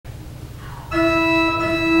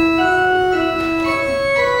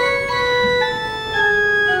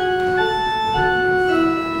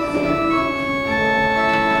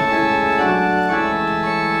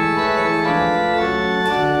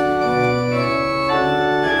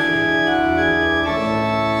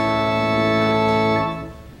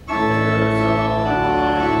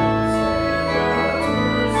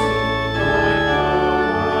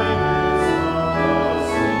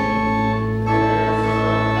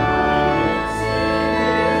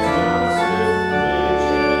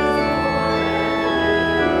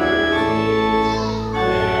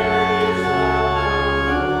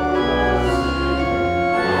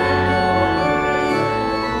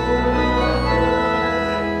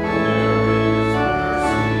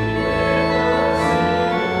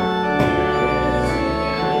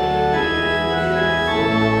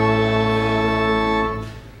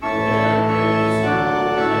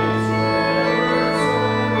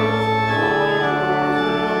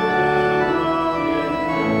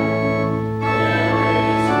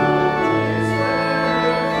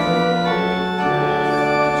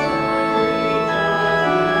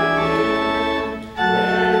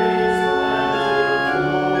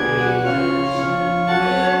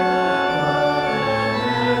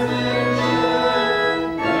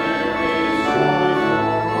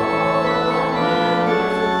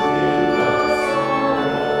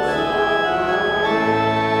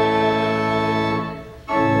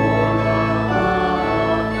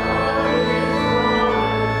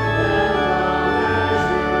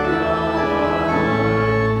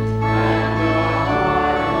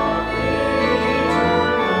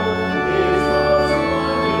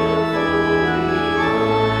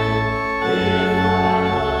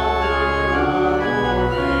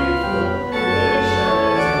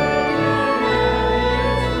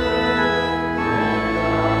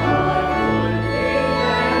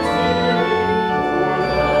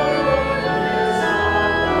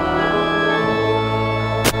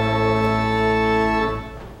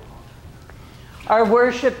Our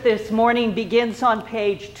worship this morning begins on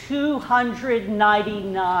page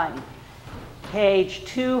 299. Page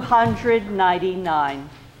 299.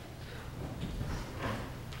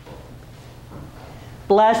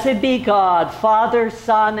 Blessed be God, Father,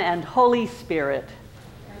 Son, and Holy Spirit.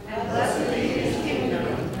 And blessed be his kingdom,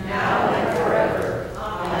 now and forever.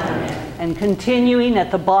 Amen. And continuing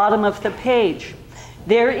at the bottom of the page,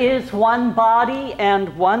 there is one body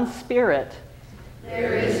and one spirit.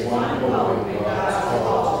 There is one hope in God's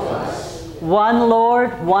call to us. One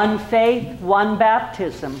Lord, one faith, one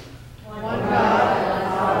baptism. One God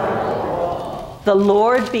and Father over all. The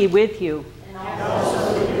Lord be with you. And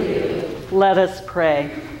also with you. Let us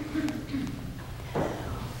pray.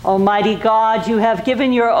 Almighty God, you have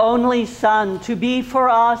given your only Son to be for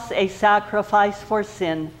us a sacrifice for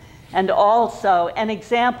sin and also an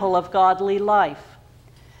example of godly life.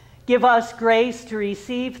 Give us grace to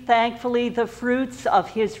receive thankfully the fruits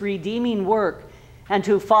of his redeeming work and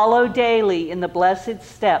to follow daily in the blessed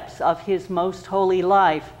steps of his most holy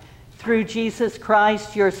life, through Jesus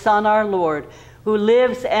Christ, your Son, our Lord, who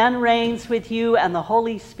lives and reigns with you and the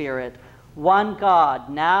Holy Spirit, one God,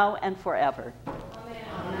 now and forever.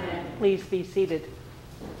 Amen. Please be seated.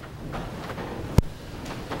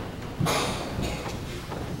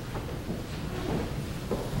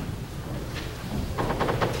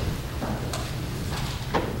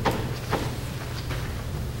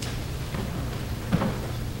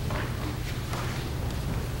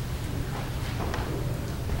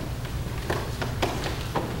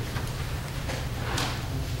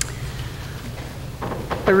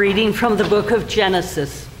 A reading from the book of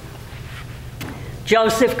Genesis.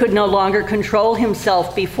 Joseph could no longer control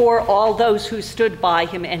himself before all those who stood by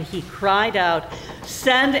him, and he cried out,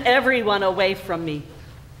 "Send everyone away from me."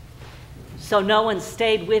 So no one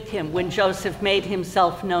stayed with him when Joseph made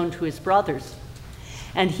himself known to his brothers.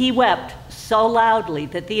 And he wept so loudly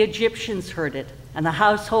that the Egyptians heard it, and the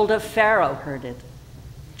household of Pharaoh heard it.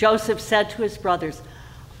 Joseph said to his brothers,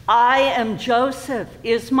 "I am Joseph.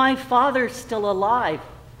 Is my father still alive?"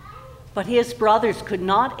 But his brothers could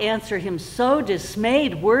not answer him, so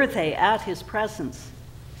dismayed were they at his presence.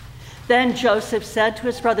 Then Joseph said to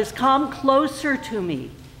his brothers, "Come closer to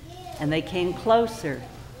me." And they came closer.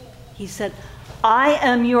 He said, "I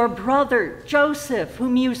am your brother, Joseph,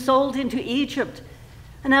 whom you sold into Egypt.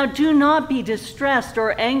 And now do not be distressed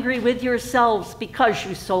or angry with yourselves because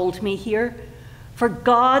you sold me here. For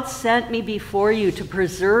God sent me before you to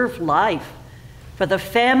preserve life. For the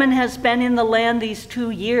famine has been in the land these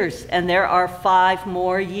 2 years, and there are 5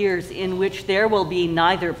 more years in which there will be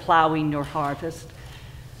neither plowing nor harvest.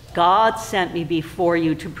 God sent me before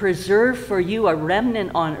you to preserve for you a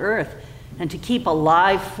remnant on earth, and to keep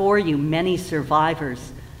alive for you many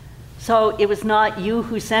survivors. So it was not you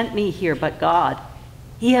who sent me here, but God.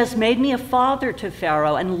 He has made me a father to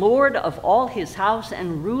Pharaoh, and lord of all his house,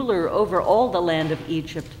 and ruler over all the land of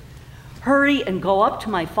Egypt. Hurry and go up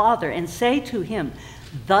to my father and say to him,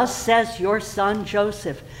 'Thus says your son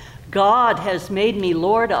Joseph, God has made me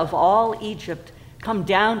lord of all Egypt. Come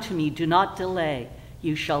down to me, do not delay.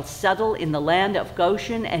 You shall settle in the land of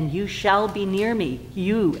Goshen, and you shall be near me,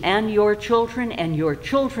 you and your children and your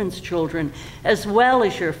children's children, as well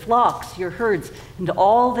as your flocks, your herds, and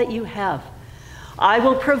all that you have. I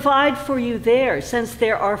will provide for you there, since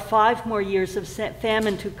there are 5 more years of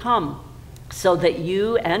famine to come, so that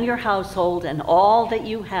you and your household and all that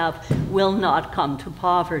you have will not come to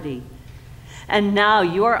poverty. And now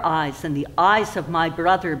your eyes and the eyes of my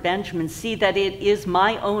brother Benjamin see that it is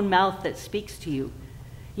my own mouth that speaks to you.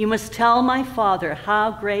 You must tell my father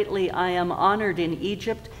how greatly I am honored in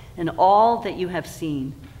Egypt and all that you have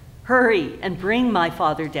seen. Hurry and bring my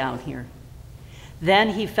father down here." Then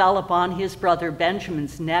he fell upon his brother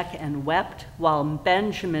Benjamin's neck and wept, while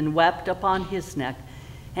Benjamin wept upon his neck.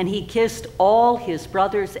 And he kissed all his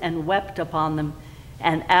brothers and wept upon them.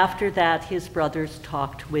 And after that his brothers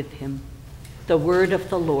talked with him. The word of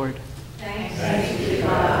the Lord. Thanks be to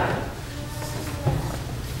God.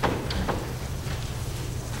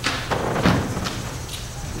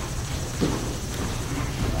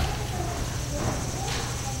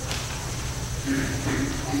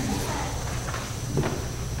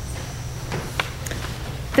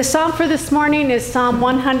 The psalm for this morning is Psalm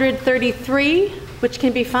 133, which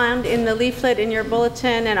can be found in the leaflet in your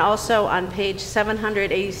bulletin and also on page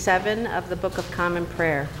 787 of the Book of Common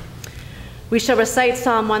Prayer. We shall recite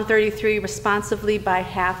Psalm 133 responsively by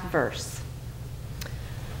half verse.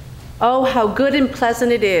 Oh, how good and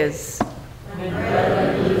pleasant it is. When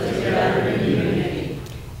brethren live together in unity.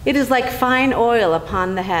 It is like fine oil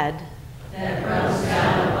upon the head. That runs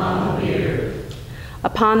down upon the beard.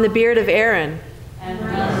 Upon the beard of Aaron. And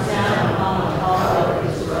runs down upon the collar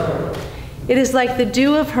It is like the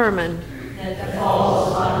dew of Hermon, that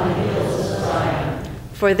falls on the hills of Zion.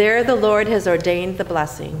 for there the Lord has ordained the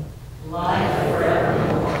blessing. Life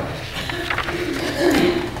forevermore.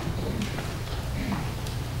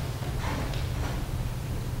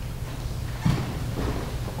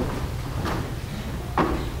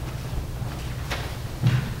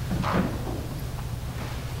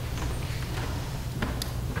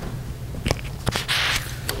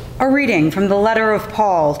 A reading from the letter of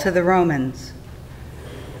Paul to the Romans.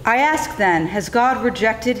 I ask then, has God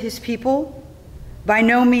rejected his people? By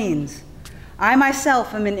no means. I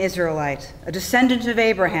myself am an Israelite, a descendant of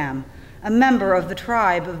Abraham, a member of the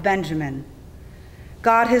tribe of Benjamin.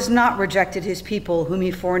 God has not rejected his people whom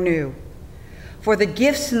he foreknew. For the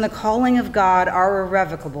gifts and the calling of God are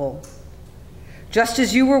irrevocable. Just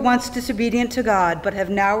as you were once disobedient to God, but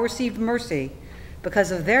have now received mercy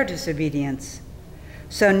because of their disobedience,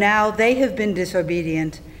 so now they have been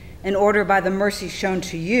disobedient in order by the mercy shown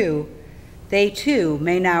to you, they too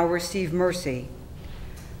may now receive mercy.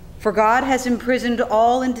 For God has imprisoned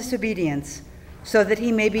all in disobedience, so that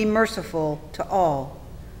he may be merciful to all.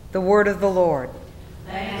 The word of the Lord.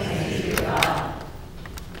 Thanks be to God.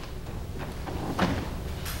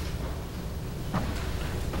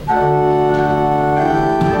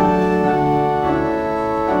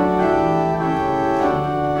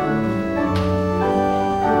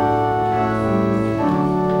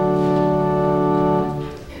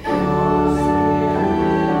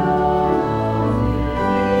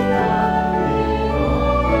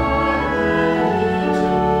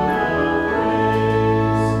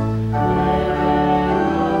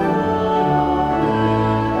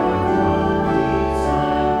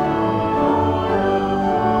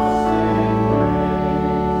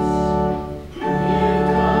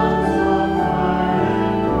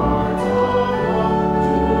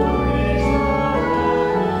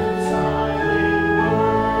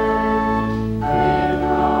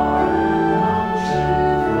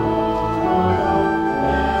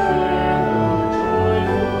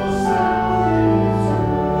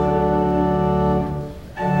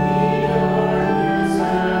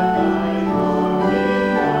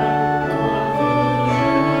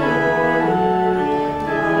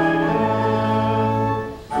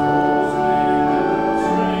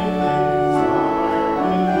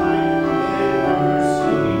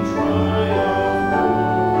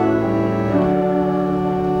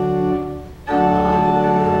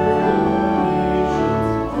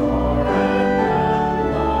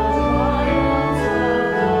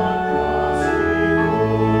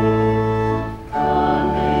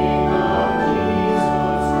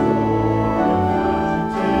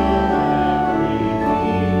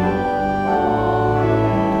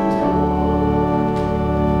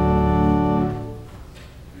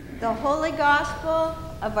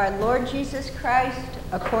 Of our Lord Jesus Christ,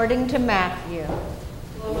 according to Matthew.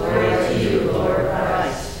 Glory to you, Lord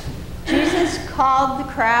Christ. Jesus called the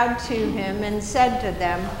crowd to him and said to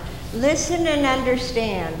them, "Listen and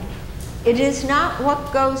understand. It is not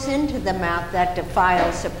what goes into the mouth that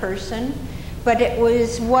defiles a person, but it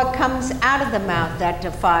was what comes out of the mouth that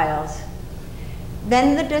defiles."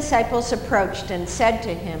 Then the disciples approached and said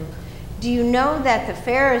to him, "Do you know that the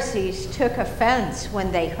Pharisees took offense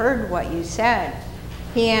when they heard what you said?"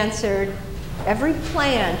 He answered, "Every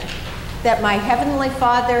plant that my heavenly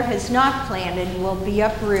Father has not planted will be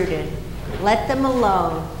uprooted. Let them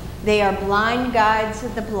alone. They are blind guides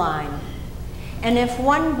of the blind. And if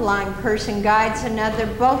one blind person guides another,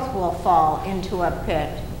 both will fall into a pit."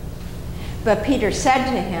 But Peter said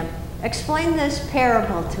to him, "Explain this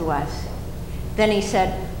parable to us." Then he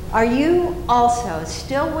said, "Are you also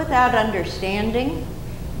still without understanding?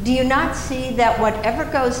 Do you not see that whatever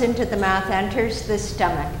goes into the mouth enters the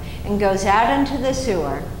stomach and goes out into the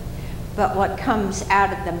sewer? But what comes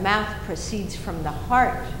out of the mouth proceeds from the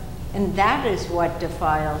heart, and that is what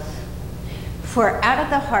defiles. For out of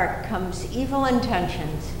the heart comes evil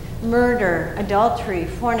intentions, murder, adultery,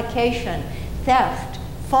 fornication, theft,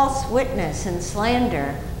 false witness, and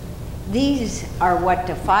slander. These are what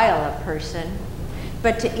defile a person.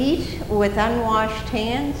 But to eat with unwashed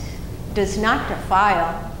hands does not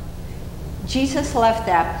defile." Jesus left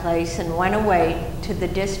that place and went away to the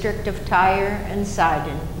district of Tyre and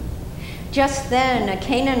Sidon. Just then, a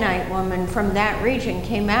Canaanite woman from that region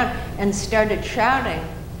came out and started shouting,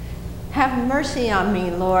 "Have mercy on me,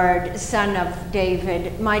 Lord, Son of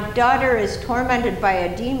David. My daughter is tormented by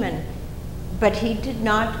a demon." But he did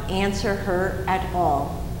not answer her at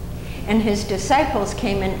all. And his disciples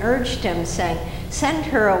came and urged him, saying, "Send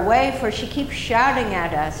her away, for she keeps shouting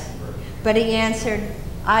at us." But he answered,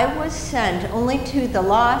 "I was sent only to the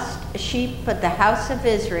lost sheep of the house of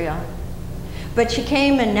Israel." But she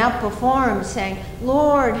came and knelt before him, saying,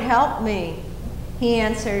 "Lord, help me." He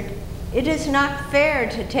answered, "It is not fair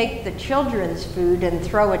to take the children's food and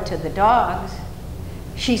throw it to the dogs."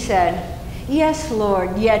 She said, "Yes,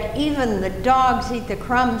 Lord, yet even the dogs eat the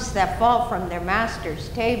crumbs that fall from their master's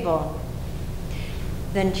table."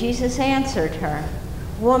 Then Jesus answered her,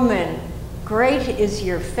 "Woman, great is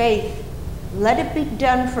your faith. Let it be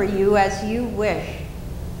done for you as you wish."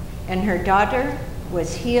 And her daughter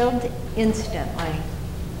was healed instantly.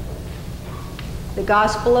 The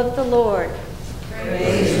Gospel of the Lord.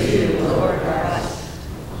 Praise to you, Lord Christ.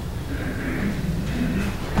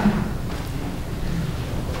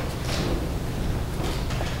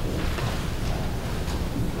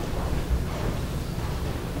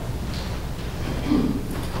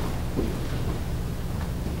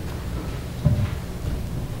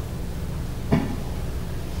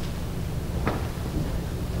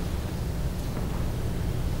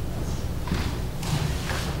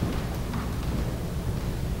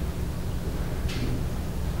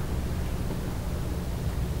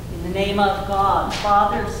 In the name of God,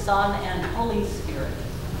 Father, Son, and Holy Spirit.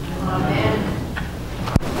 Amen.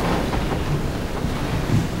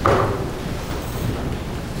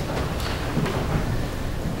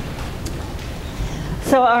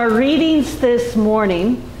 So our readings this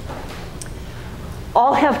morning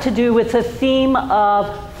all have to do with the theme of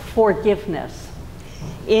forgiveness.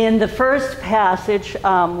 In the first passage,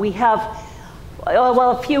 we have,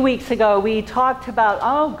 well, a few weeks ago, we talked about,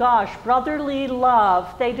 oh gosh, brotherly love.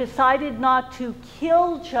 They decided not to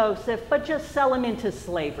kill Joseph, but just sell him into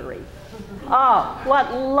slavery. Oh,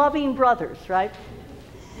 what loving brothers, right?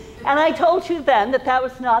 And I told you then that that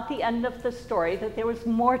was not the end of the story, that there was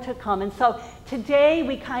more to come. And so today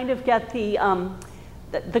we kind of get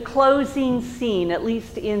the closing scene, at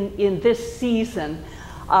least in this season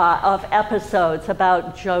of episodes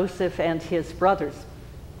about Joseph and his brothers.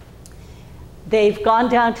 They've gone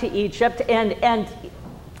down to Egypt, and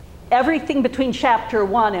everything between chapter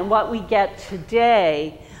 1 and what we get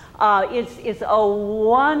today is a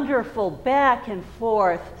wonderful back and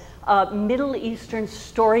forth Middle Eastern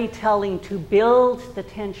storytelling to build the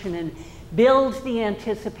tension and build the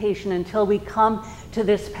anticipation until we come to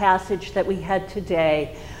this passage that we had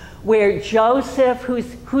today, where Joseph,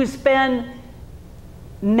 who's been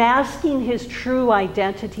masking his true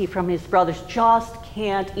identity from his brothers, just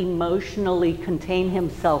can't emotionally contain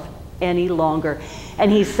himself any longer.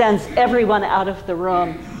 And he sends everyone out of the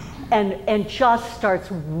room and just starts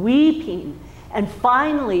weeping, and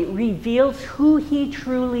finally reveals who he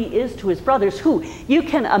truly is to his brothers, who you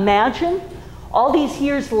can imagine all these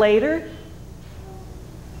years later,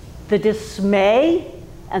 the dismay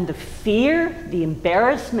and the fear, the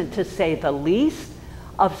embarrassment to say the least,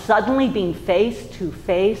 of suddenly being face to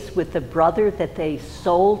face with the brother that they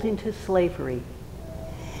sold into slavery.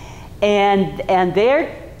 And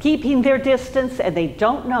they're keeping their distance, and they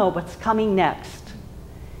don't know what's coming next.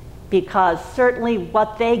 Because certainly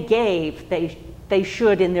what they gave, they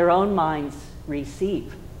should in their own minds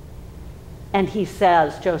receive. And he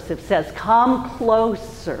says, Joseph says, "Come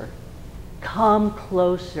closer, come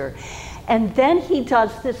closer." And then he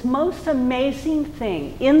does this most amazing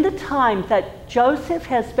thing. In the time that Joseph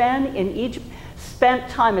has been in Egypt, spent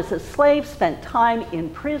time as a slave, spent time in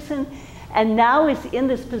prison, and now is in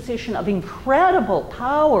this position of incredible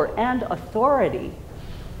power and authority,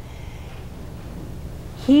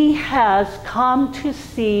 he has come to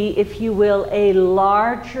see, if you will, a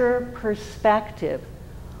larger perspective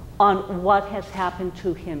on what has happened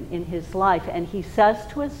to him in his life. And he says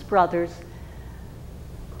to his brothers,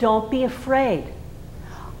 don't be afraid.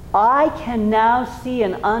 I can now see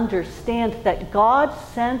and understand that God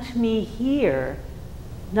sent me here,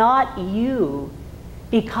 not you,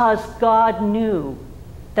 because God knew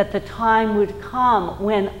that the time would come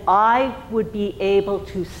when I would be able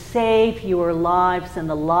to save your lives and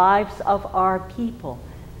the lives of our people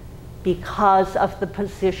because of the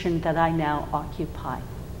position that I now occupy.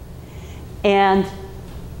 And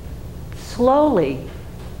slowly,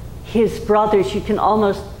 his brothers, you can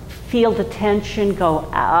almost feel the tension go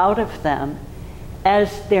out of them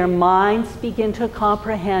as their minds begin to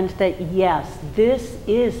comprehend that, yes, this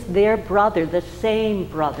is their brother, the same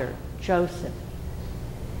brother, Joseph,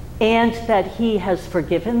 and that he has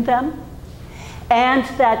forgiven them, and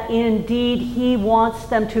that indeed he wants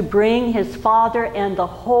them to bring his father and the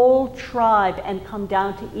whole tribe and come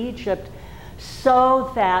down to Egypt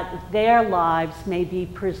so that their lives may be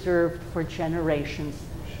preserved for generations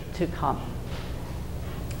to come.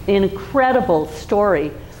 An incredible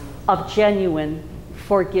story of genuine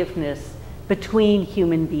forgiveness between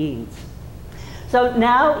human beings. So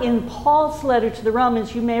now in Paul's letter to the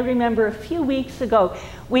Romans, you may remember a few weeks ago,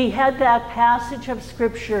 we had that passage of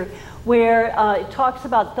Scripture where it talks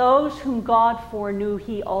about those whom God foreknew,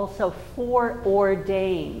 he also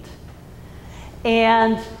foreordained.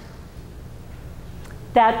 And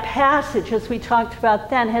that passage, as we talked about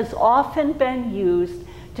then, has often been used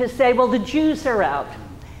to say, well, the Jews are out.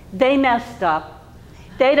 They messed up.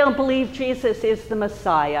 They don't believe Jesus is the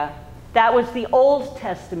Messiah. That was the Old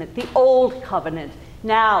Testament, the Old Covenant.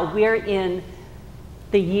 Now we're in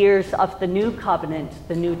the years of the New Covenant,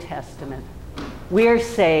 the New Testament. We're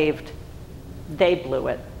saved. They blew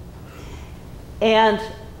it. And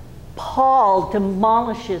Paul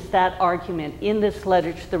demolishes that argument in this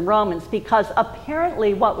letter to the Romans because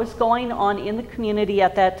apparently what was going on in the community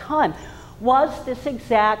at that time was this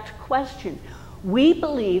exact question. We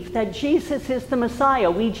believe that Jesus is the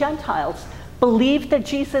Messiah. We Gentiles believe that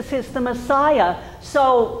Jesus is the Messiah.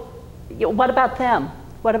 So what about them?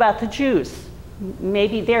 What about the Jews?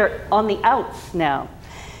 Maybe they're on the outs now.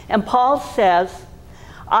 And Paul says,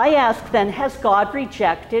 I ask then, has God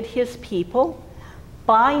rejected his people?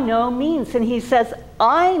 By no means. And he says,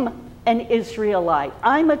 I'm an Israelite.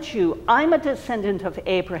 I'm a Jew. I'm a descendant of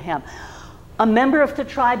Abraham, a member of the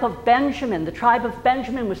tribe of Benjamin. The tribe of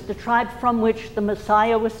Benjamin was the tribe from which the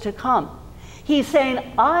Messiah was to come. He's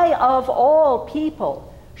saying, I of all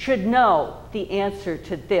people should know the answer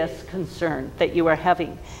to this concern that you are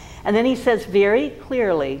having. And then he says very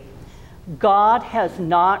clearly, God has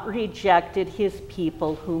not rejected his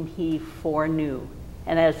people whom he foreknew.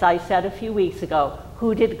 And as I said a few weeks ago,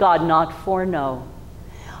 who did God not foreknow?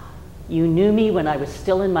 You knew me when I was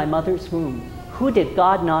still in my mother's womb. Who did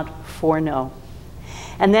God not foreknow?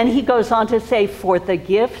 And then he goes on to say, for the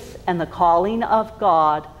gifts and the calling of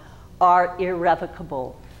God are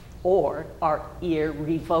irrevocable or are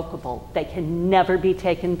irrevocable. They can never be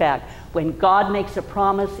taken back. When God makes a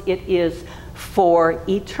promise, it is for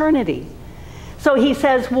eternity. So he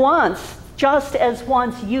says once, just as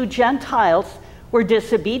once you Gentiles were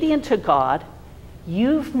disobedient to God,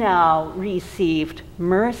 you've now received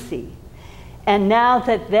mercy. And now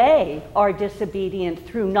that they are disobedient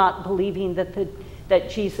through not believing that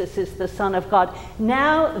Jesus is the Son of God,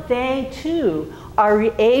 now they too are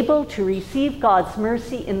able to receive God's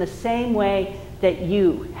mercy in the same way that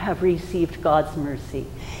you have received God's mercy.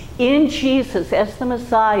 In Jesus as the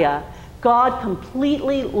Messiah, God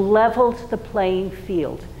completely leveled the playing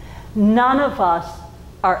field. None of us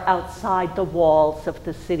are outside the walls of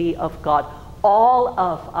the city of God. All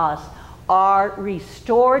of us are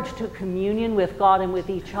restored to communion with God and with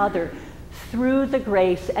each other through the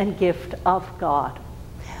grace and gift of God.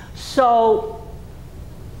 So,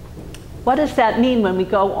 what does that mean when we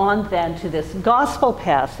go on then to this gospel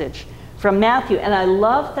passage from Matthew? And I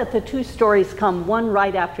love that the two stories come one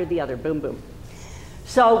right after the other, boom, boom.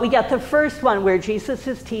 So we got the first one where Jesus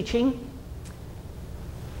is teaching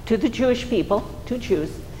to the Jewish people, to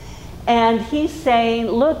Jews, and he's saying,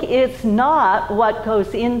 look, it's not what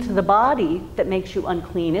goes into the body that makes you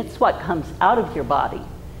unclean, it's what comes out of your body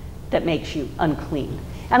that makes you unclean.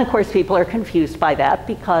 And of course people are confused by that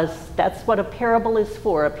because that's what a parable is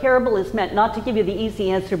for. A parable is meant not to give you the easy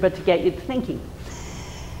answer but to get you thinking.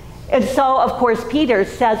 And so of course Peter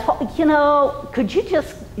says, well, you know, could you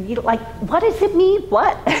just, what does it mean?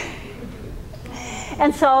 What?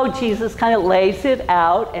 And so Jesus kind of lays it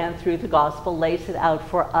out, and through the gospel lays it out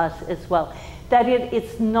for us as well, that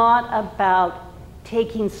it's not about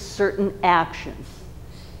taking certain actions,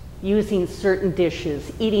 using certain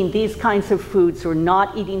dishes, eating these kinds of foods or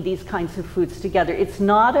not eating these kinds of foods together. It's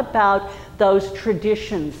not about those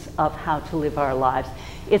traditions of how to live our lives.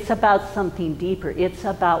 It's about something deeper. It's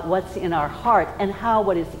about what's in our heart and how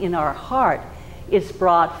what is in our heart is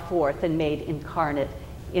brought forth and made incarnate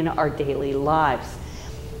in our daily lives.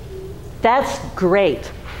 That's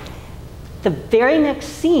great. The very next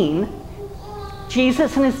scene,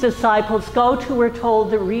 Jesus and his disciples go to, we're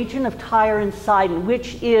told, the region of Tyre and Sidon,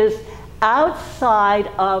 which is outside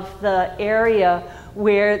of the area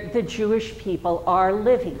where the Jewish people are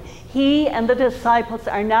living. He and the disciples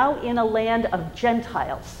are now in a land of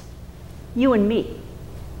Gentiles, you and me.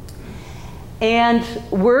 And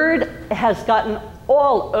word has gotten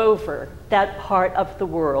all over that part of the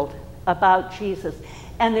world about Jesus.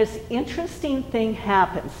 And this interesting thing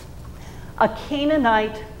happens. A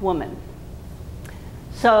Canaanite woman.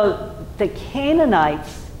 So the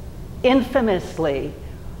Canaanites infamously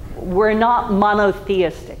were not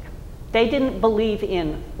monotheistic. They didn't believe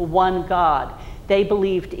in one God. They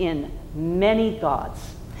believed in many gods.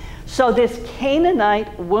 So this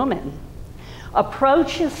Canaanite woman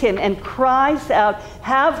approaches him and cries out,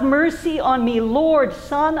 "Have mercy on me, Lord,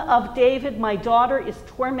 Son of David. My daughter is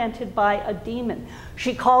tormented by a demon."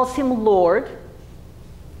 She calls him Lord,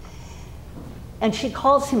 and she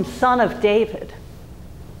calls him Son of David.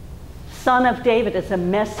 Son of David is a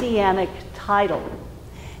messianic title.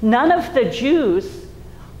 None of the Jews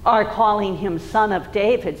are calling him Son of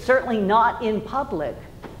David, certainly not in public.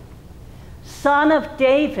 Son of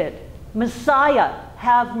David, Messiah,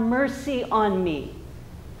 have mercy on me.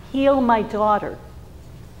 Heal my daughter.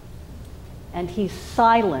 And he's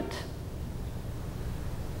silent.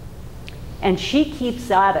 And she keeps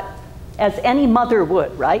at it, as any mother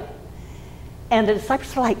would, right? And the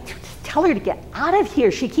disciples are like, "Just tell her to get out of here.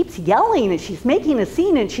 She keeps yelling and she's making a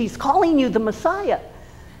scene and she's calling you the Messiah."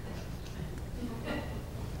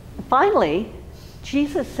 Finally,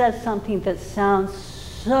 Jesus says something that sounds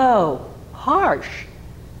so harsh,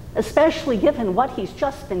 especially given what he's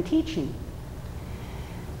just been teaching.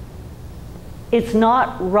 It's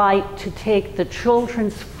not right to take the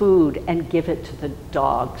children's food and give it to the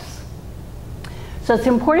dogs. So it's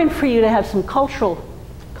important for you to have some cultural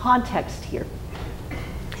context here.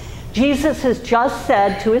 Jesus has just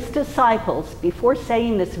said to his disciples, before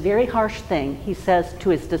saying this very harsh thing, he says to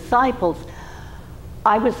his disciples,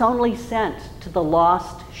 "I was only sent to the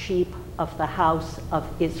lost sheep of the house of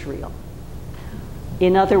Israel."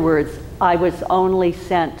 In other words, I was only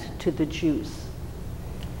sent to the Jews.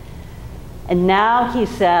 And now he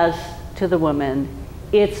says to the woman,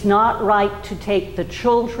 it's not right to take the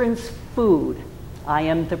children's food. I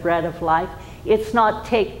am the bread of life. It's not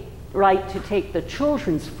right to take the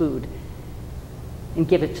children's food and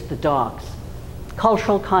give it to the dogs.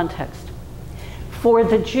 Cultural context. For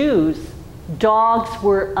the Jews, dogs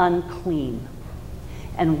were unclean.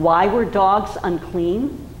 And why were dogs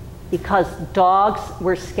unclean? Because dogs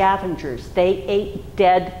were scavengers. They ate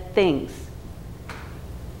dead things.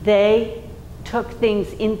 They took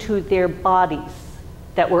things into their bodies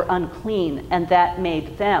that were unclean, and that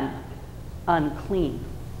made them unclean.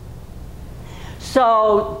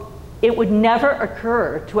 So it would never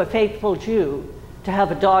occur to a faithful Jew to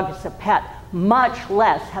have a dog as a pet, much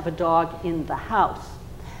less have a dog in the house.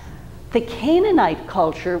 The Canaanite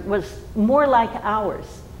culture was more like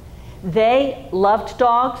ours. They loved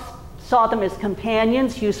dogs, saw them as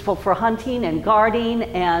companions, useful for hunting and guarding,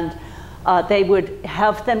 and they would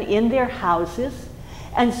have them in their houses.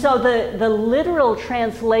 And so the literal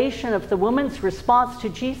translation of the woman's response to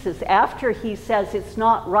Jesus after he says it's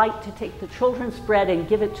not right to take the children's bread and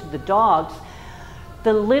give it to the dogs,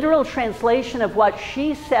 the literal translation of what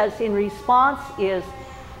she says in response is,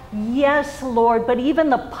 "Yes, Lord, but even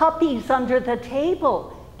the puppies under the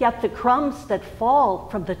table get the crumbs that fall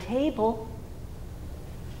from the table."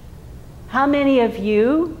 How many of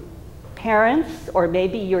you, parents, or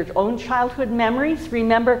maybe your own childhood memories,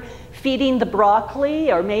 remember feeding the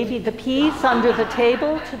broccoli or maybe the peas under the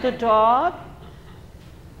table to the dog?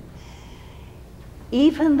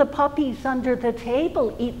 Even the puppies under the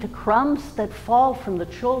table eat the crumbs that fall from the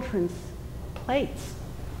children's plates.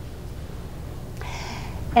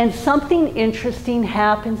 And something interesting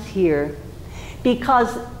happens here,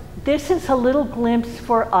 because this is a little glimpse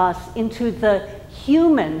for us into the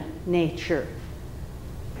human nature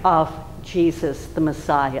of Jesus the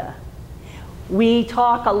Messiah. We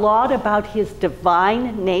talk a lot about his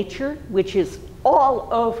divine nature, which is all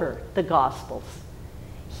over the Gospels.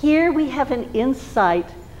 Here we have an insight,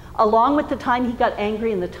 along with the time he got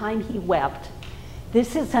angry and the time he wept.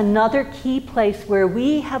 This is another key place where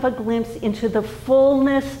we have a glimpse into the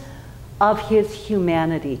fullness of his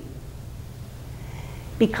humanity.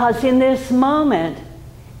 Because in this moment,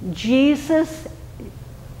 Jesus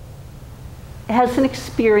has an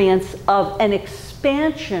experience of an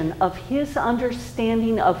expansion of his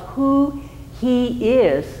understanding of who he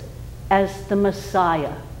is as the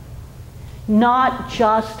Messiah. Not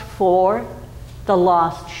just for the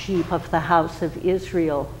lost sheep of the house of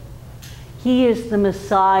Israel. He is the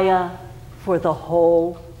Messiah for the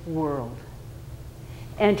whole world.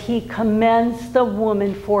 And he commends the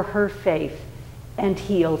woman for her faith and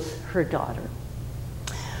heals her daughter.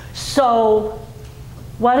 So,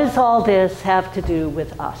 what does all this have to do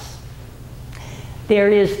with us? There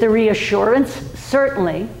is the reassurance,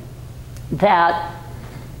 certainly, that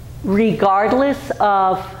regardless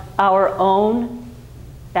of our own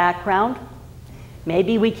background,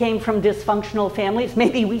 maybe we came from dysfunctional families,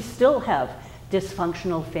 maybe we still have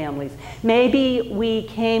dysfunctional families. Maybe we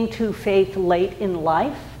came to faith late in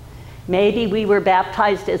life. Maybe we were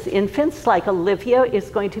baptized as infants, like Olivia is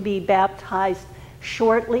going to be baptized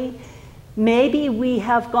shortly. Maybe we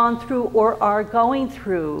have gone through or are going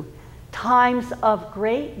through times of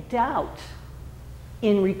great doubt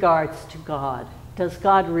in regards to God. Does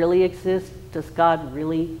God really exist? Does God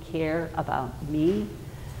really care about me?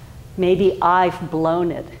 Maybe I've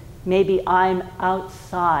blown it. Maybe I'm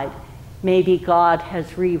outside. Maybe God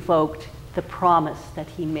has revoked the promise that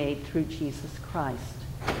he made through Jesus Christ.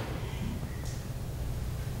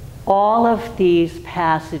 All of these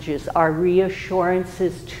passages are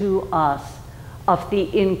reassurances to us of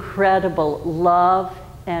the incredible love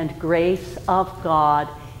and grace of God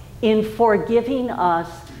in forgiving us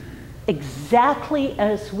exactly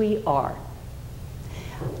as we are.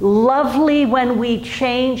 Lovely when we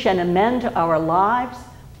change and amend our lives,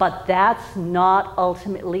 but that's not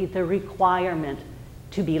ultimately the requirement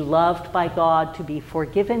to be loved by God, to be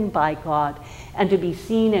forgiven by God, and to be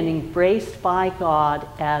seen and embraced by God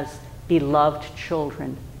as beloved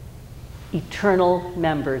children, eternal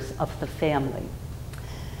members of the family.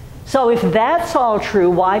 So if that's all true,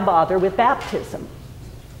 why bother with baptism?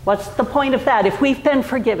 What's the point of that? If we've been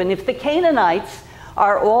forgiven, if the Canaanites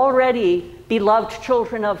are already beloved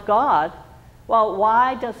children of God, well,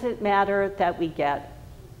 why does it matter that we get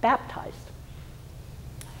baptized?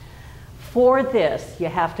 For this, you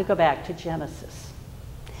have to go back to Genesis.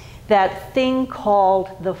 That thing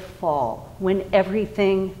called the fall, when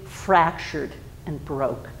everything fractured and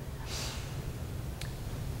broke.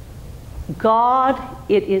 God,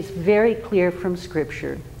 it is very clear from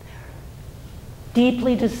Scripture,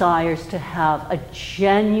 deeply desires to have a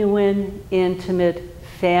genuine, intimate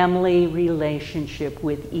family relationship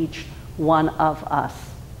with each one of us.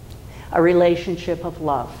 A relationship of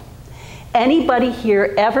love. Anybody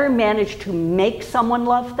here ever managed to make someone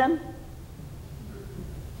love them?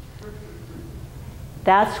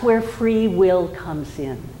 That's where free will comes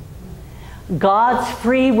in. God's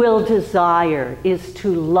free will desire is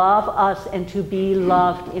to love us and to be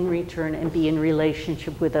loved in return and be in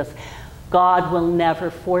relationship with us. God will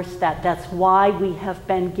never force that. That's why we have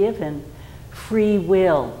been given free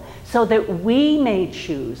will, so that we may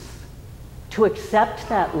choose to accept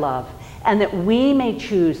that love and that we may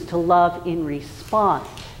choose to love in response,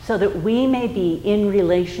 so that we may be in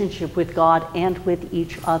relationship with God and with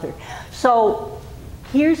each other. So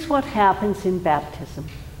here's what happens in baptism.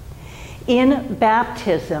 In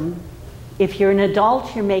baptism, if you're an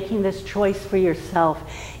adult, you're making this choice for yourself.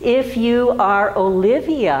 If you are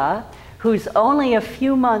Olivia, who's only a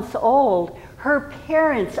few months old, her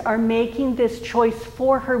parents are making this choice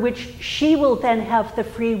for her, which she will then have the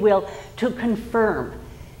free will to confirm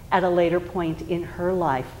at a later point in her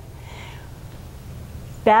life.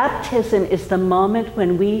 Baptism is the moment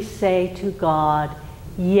when we say to God,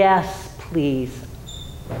 yes, please.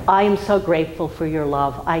 I am so grateful for your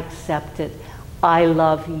love. I accept it. I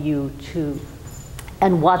love you too.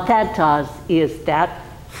 And what that does is that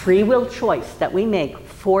free will choice that we make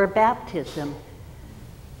for baptism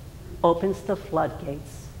opens the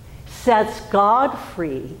floodgates, sets God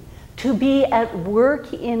free to be at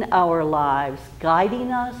work in our lives,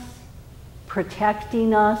 guiding us,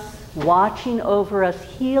 protecting us, watching over us,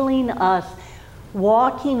 healing us,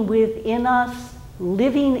 walking within us,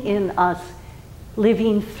 living in us,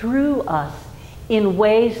 living through us in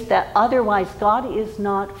ways that otherwise God is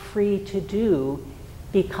not free to do,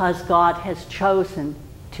 because God has chosen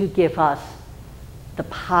to give us the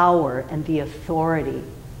power and the authority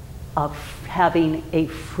of having a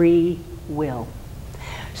free will.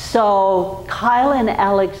 So Kyle and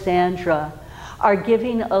Alexandra are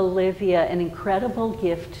giving Olivia an incredible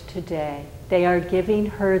gift today. They are giving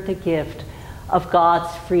her the gift of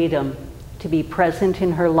God's freedom to be present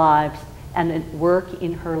in her lives and at work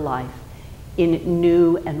in her life in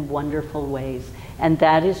new and wonderful ways. And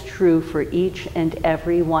that is true for each and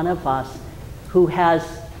every one of us who has,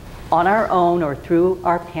 on our own or through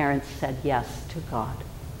our parents, said yes to God.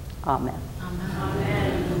 Amen.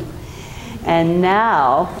 Amen. And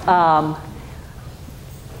now,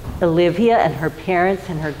 Olivia and her parents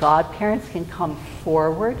and her godparents can come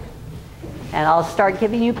forward, and I'll start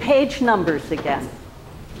giving you page numbers again.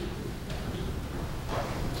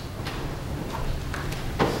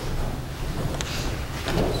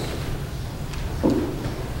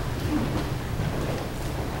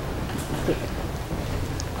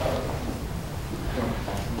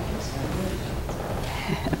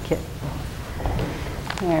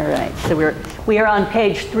 All right, so we are on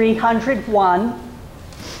page 301.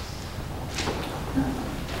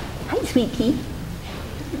 Hi, sweetie.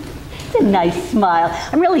 It's a nice smile.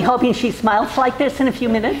 I'm really hoping she smiles like this in a few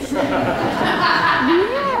minutes.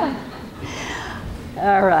 Yeah.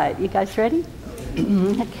 All right, you guys ready?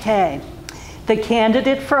 Okay. The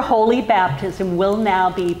candidate for holy baptism will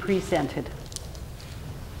now be presented.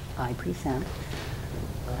 I present.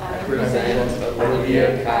 I present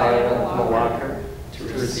Olivia Kyle Malaka to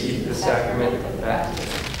receive the sacrament of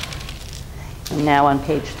baptism. And now on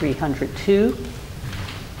page 302.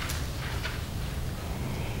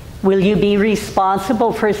 Will you be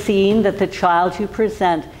responsible for seeing that the child you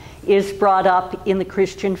present is brought up in the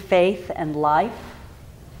Christian faith and life?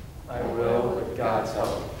 I will, with God's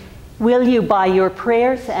help. Will you, by your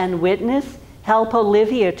prayers and witness, help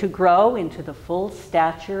Olivia to grow into the full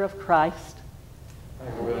stature of Christ?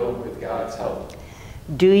 I will, with God's help.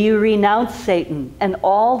 Do you renounce Satan and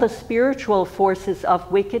all the spiritual forces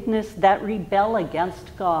of wickedness that rebel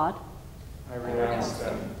against God? I renounce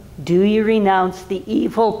them. Do you renounce the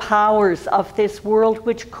evil powers of this world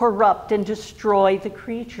which corrupt and destroy the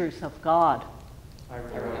creatures of God? I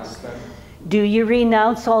renounce them. Do you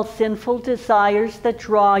renounce all sinful desires that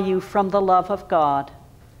draw you from the love of God?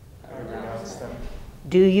 I renounce them.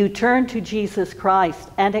 Do you turn to Jesus Christ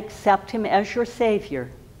and accept him as your Savior?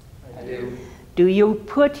 I do. Do you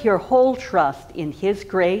put your whole trust in his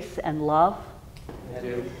grace and love? I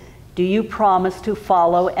do. Do you promise to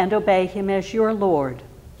follow and obey him as your Lord?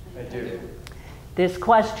 I do. This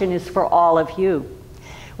question is for all of you.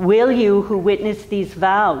 Will you, who witness these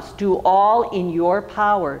vows, do all in your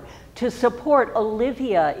power to support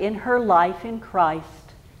Olivia in her life in Christ?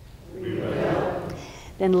 We will.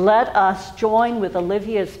 Then let us join with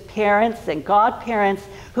Olivia's parents and godparents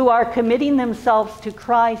who are committing themselves to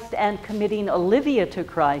Christ and committing Olivia to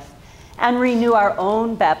Christ, and renew our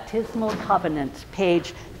own baptismal covenant,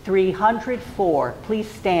 page 304. Please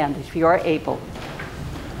stand if you are able.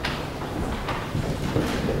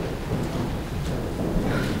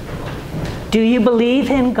 Do you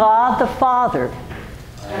believe in God the Father?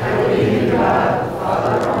 I believe in God the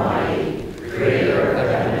Father Almighty, creator of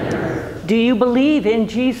heaven and earth. Do you believe in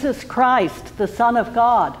Jesus Christ, the Son of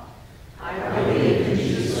God? I believe in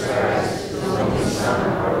Jesus Christ, the only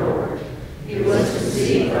Son of our Lord. He was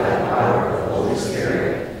conceived by the power of the Holy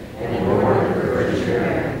Spirit and born of the Virgin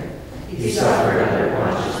Mary. He suffered under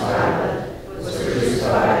Pontius Pilate, was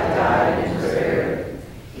crucified, died, and was buried.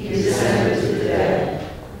 He descended to the dead.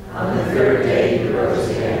 On the third day he rose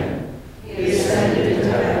again. He ascended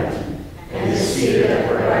into heaven and is seated at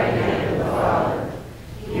the right hand of the Father.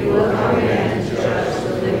 He will come again to judge the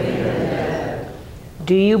living and the dead.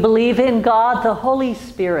 Do you believe in God the Holy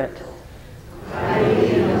Spirit? I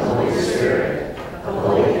believe in the Holy Spirit, the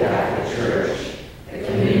Holy Catholic Church, the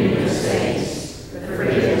communion of saints, the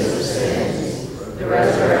forgiveness of sins, the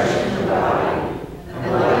resurrection of the body,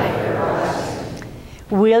 and life everlasting.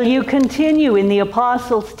 Will you continue in the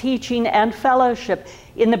apostles' teaching and fellowship,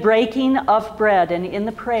 in the breaking of bread and in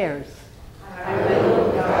the prayers? I will,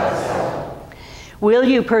 with God's help. Will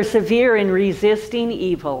you persevere in resisting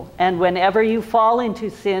evil, and whenever you fall into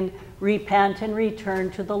sin, repent and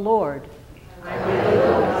return to the Lord? I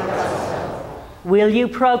will, with God's help. Will you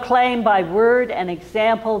proclaim by word and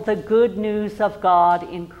example the good news of God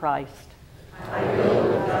in Christ? I will,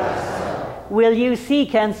 with God's help. Will you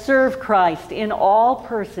seek and serve Christ in all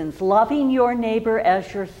persons, loving your neighbor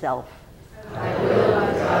as yourself? I will,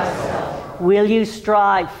 with God's help. Will you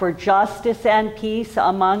strive for justice and peace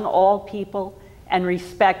among all people and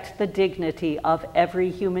respect the dignity of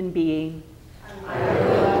every human being? I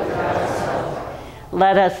will, with God's help.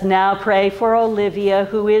 Let us now pray for Olivia,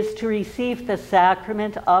 who is to receive the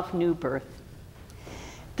sacrament of new birth.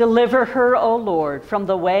 Deliver her, O Lord, from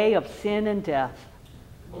the way of sin and death.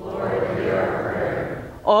 Lord, hear our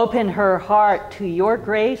prayer. Open her heart to your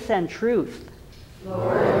grace and truth.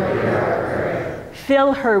 Lord, hear our prayer.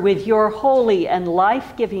 Fill her with your holy and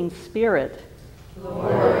life-giving Spirit.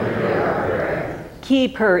 Lord, hear our prayer.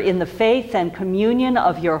 Keep her in the faith and communion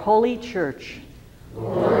of your holy church.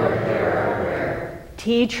 Lord, hear our prayer.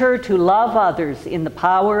 Teach her to love others in the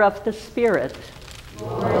power of the Spirit.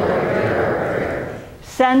 Lord, hear our prayer.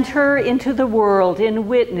 Send her into the world in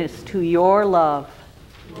witness to your love.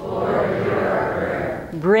 Lord, hear our prayer.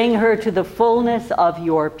 Bring her to the fullness of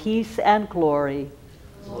your peace and glory.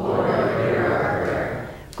 Lord, hear our prayer.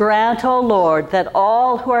 Grant, O Lord, that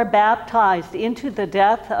all who are baptized into the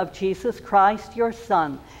death of Jesus Christ, your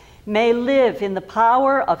Son, may live in the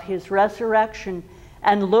power of his resurrection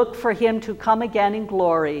and look for him to come again in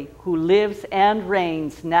glory, who lives and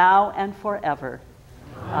reigns now and forever.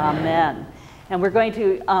 Amen. And we're going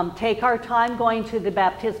to take our time going to the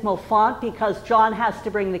baptismal font because John has to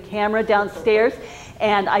bring the camera downstairs,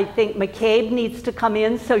 and I think McCabe needs to come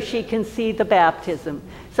in so she can see the baptism.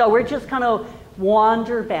 So we're just going to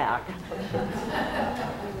wander back.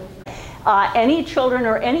 Any children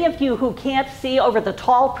or any of you who can't see over the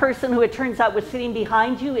tall person who it turns out was sitting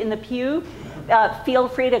behind you in the pew, feel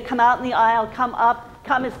free to come out in the aisle, come up,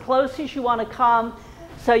 come as close as you want to come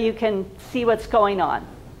so you can see what's going on.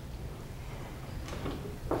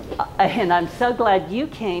 And I'm so glad you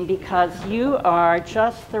came because you are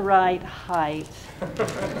just the right height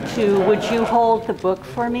would you hold the book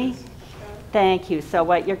for me? Thank you. So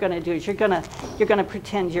what you're going to do is you're going to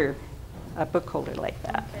pretend you're a book holder like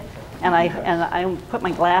that. And I put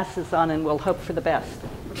my glasses on and we'll hope for the best.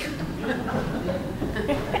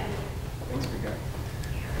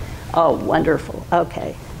 Oh, wonderful.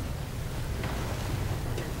 Okay.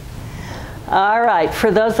 All right,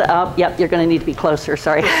 for those, yep, you're going to need to be closer,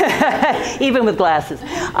 sorry, even with glasses.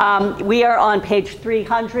 We are on page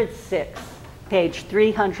 306, page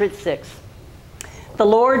 306. The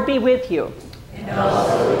Lord be with you. And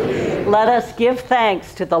also with you. Let us give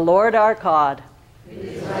thanks to the Lord our God. It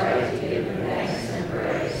is right to give him thanks and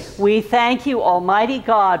praise. We thank you, Almighty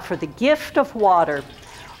God, for the gift of water.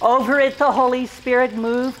 Over it the Holy Spirit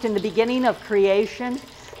moved in the beginning of creation.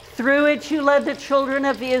 Through it you led the children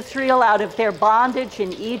of Israel out of their bondage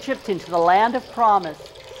in Egypt into the land of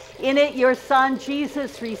promise. In it your Son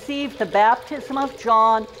Jesus received the baptism of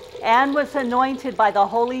John and was anointed by the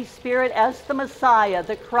Holy Spirit as the Messiah,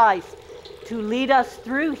 the Christ, to lead us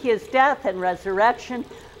through his death and resurrection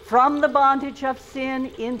from the bondage of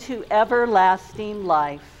sin into everlasting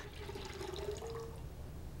life.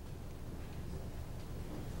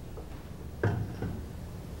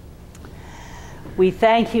 We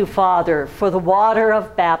thank you, Father, for the water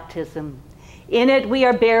of baptism. In it we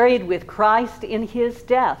are buried with Christ in his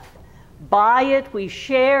death. By it we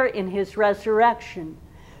share in his resurrection.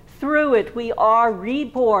 Through it we are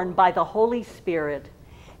reborn by the Holy Spirit.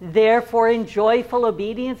 Therefore, in joyful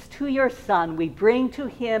obedience to your Son, we bring to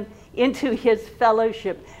him into his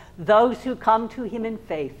fellowship those who come to him in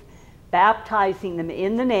faith, baptizing them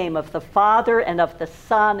in the name of the Father and of the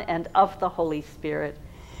Son and of the Holy Spirit.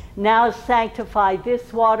 Now sanctify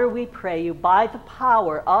this water, we pray you, by the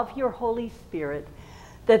power of your Holy Spirit,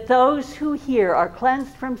 that those who here are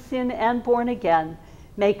cleansed from sin and born again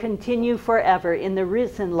may continue forever in the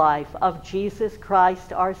risen life of Jesus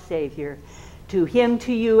Christ our Savior. To him,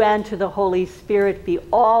 to you, and to the Holy Spirit be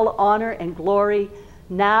all honor and glory,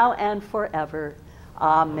 now and forever.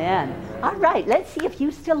 Amen. All right, let's see if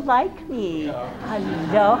you still like me.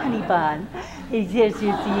 Hello, honey bun.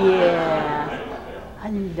 Yeah.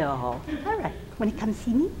 Hello. All right. Want to come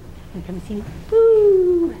see me? Want to come see me?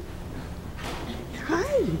 Woo.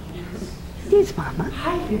 Hi. There's Mama.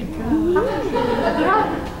 Hi, beautiful.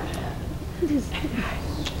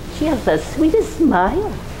 She has the sweetest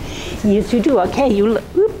smile. Yes, you do. Okay, you look.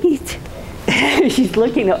 She's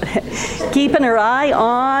looking, keeping her eye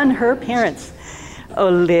on her parents.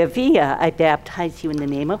 Olivia, I baptize you in the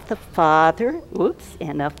name of the Father,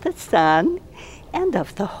 and of the Son, and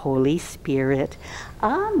of the Holy Spirit.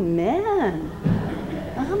 Amen.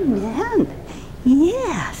 Amen.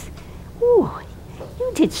 Yes. Ooh,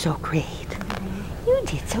 you did so great. You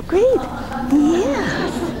did so great.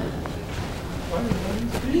 Yes.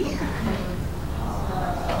 Yeah.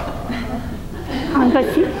 I'm going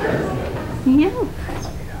to see. Yeah.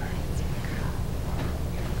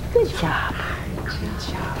 Good job. Good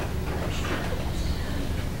job.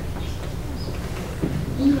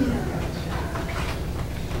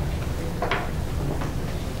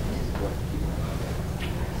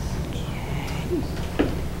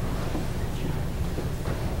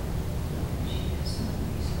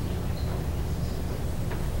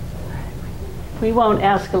 We won't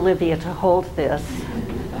ask Olivia to hold this.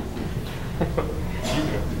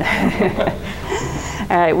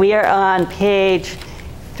 All right, we are on page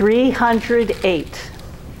 308.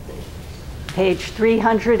 Page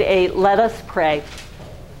 308, let us pray.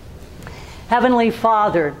 Heavenly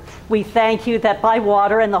Father, we thank you that by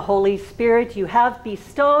water and the Holy Spirit you have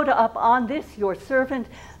bestowed upon this your servant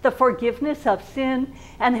the forgiveness of sin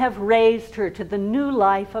and have raised her to the new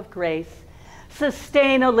life of grace.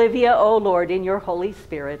 Sustain Olivia, O Lord, in your Holy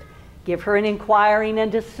Spirit. Give her an inquiring and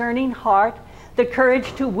discerning heart, the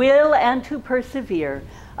courage to will and to persevere,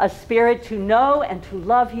 a spirit to know and to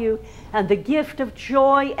love you, and the gift of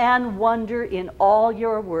joy and wonder in all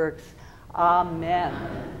your works. Amen.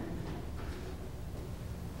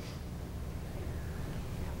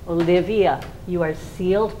 Olivia, you are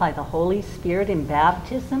sealed by the Holy Spirit in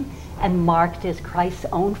baptism and marked as Christ's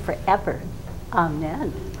own forever.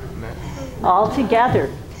 Amen. Amen. All together,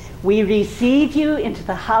 we receive you into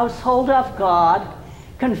the household of God,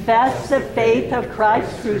 confess the faith of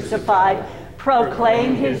Christ crucified,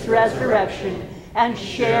 proclaim his resurrection, and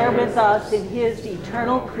share with us in his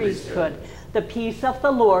eternal priesthood. The peace of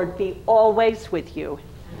the Lord be always with you.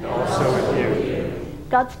 And also with you.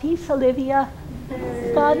 God's peace, Olivia.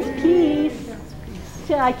 God's peace.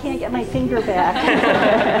 I can't get my finger back.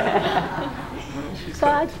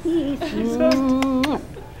 God's peace.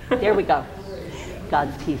 There we go.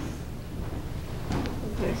 God's peace.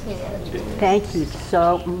 Thank you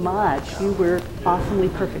so much. You were awesomely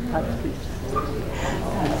perfect. God's peace. God's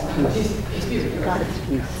peace. God's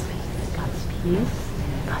peace. God's peace.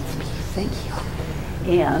 God's peace. Thank you.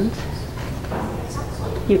 And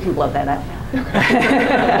you can blow that up.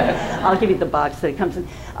 I'll give you the box that it comes in.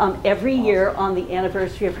 Every year on the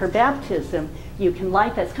anniversary of her baptism, you can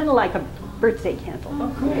light that. It's kind of like a birthday candle.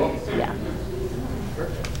 Oh, cool. Yeah.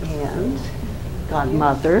 And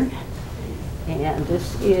Godmother. And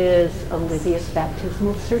this is Olivia's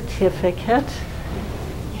baptismal certificate.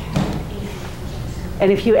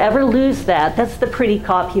 And if you ever lose that, that's the pretty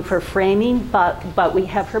copy for framing, but we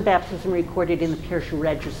have her baptism recorded in the parish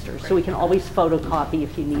register, so we can always photocopy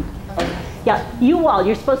if you need. Yeah, you all,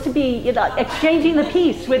 you're supposed to be, exchanging the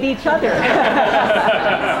peace with each other. Yeah.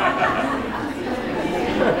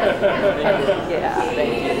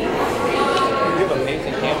 You have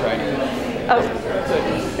amazing handwriting. Oh,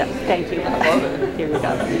 thank you. Here we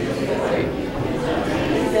go.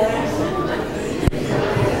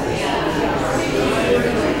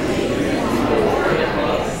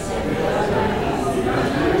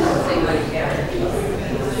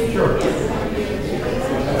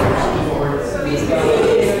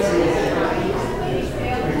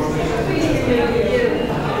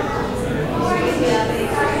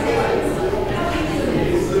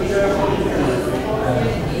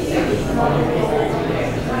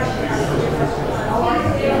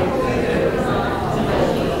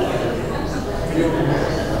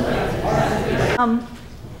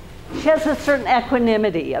 She has a certain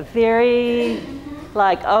equanimity, a very,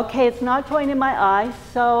 like, okay, it's not going in my eyes,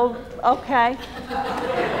 so, okay.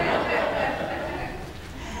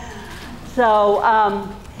 So,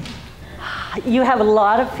 you have a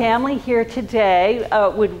lot of family here today.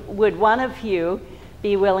 Would one of you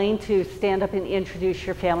be willing to stand up and introduce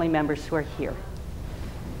your family members who are here?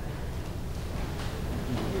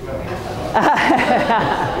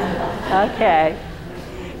 Okay.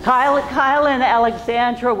 Kyle and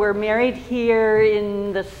Alexandra were married here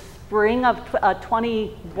in the spring of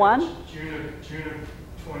 21? June of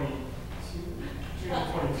 22.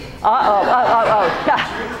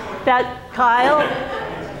 That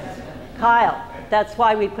Kyle, that's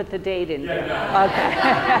why we put the date in there. Yeah. Okay.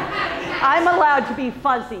 I'm allowed to be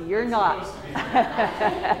fuzzy, you're not.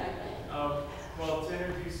 Well, to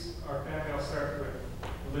introduce our family, I'll start with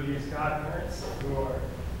Lydia's godparents, who are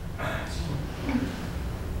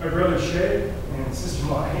my brother Shay and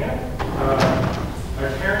sister-in-law Hannah, my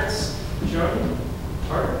parents, Jody,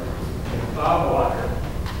 Art, and Bob Walker,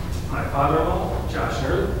 my father-in-law, Josh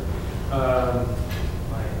Early,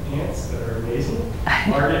 my aunts that are amazing,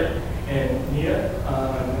 Margaret and Nia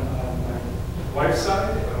on my wife's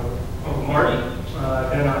side, Uncle Marty.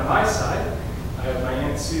 Then on my side, I have my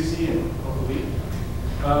Aunt Susie and Uncle Lee.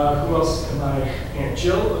 Who else? My Aunt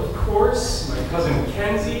Jill, of course, my cousin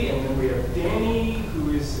Kenzie, and then we have Danny,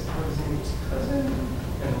 who is a cousin,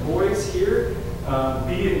 and the boys here,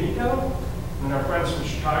 B and Nico, and our friends from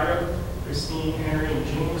Chicago, Christine, Henry, and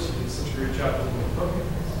James, who did such a great job with the book.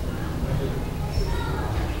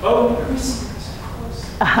 Oh, Christmas, of course.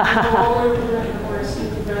 All the way over there, and we're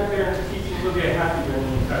sneaking back there and keeping Lydia happy during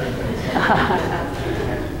the entire thing.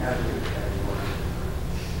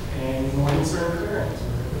 And mornings are Clarence.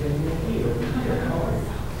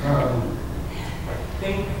 I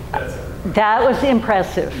think that's it. That was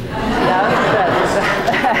impressive. That was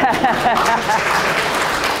impressive.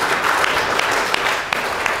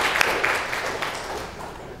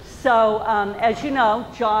 So, as you know,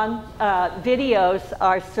 John videos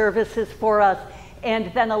our services for us,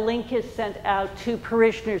 and then a link is sent out to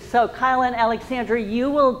parishioners. So, Kyle and Alexandra, you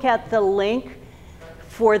will get the link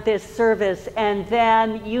for this service, and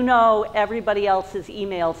then you know everybody else's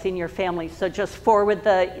emails in your family, so just forward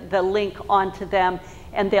the link onto them,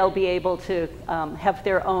 and they'll be able to have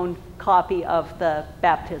their own copy of the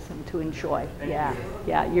baptism to enjoy. Yeah,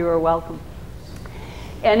 you are welcome.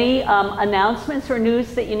 Any announcements or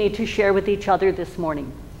news that you need to share with each other this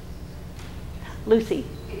morning? Lucy.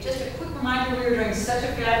 Just a quick reminder, we were doing such a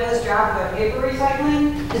fabulous job with our paper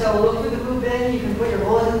recycling. So look for the blue bin. You can put your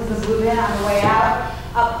bulletins in the blue bin on the way out.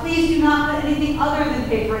 Please do not put anything other than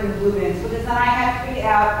paper in the blue bins, because then I have to pick it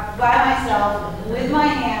out by myself with my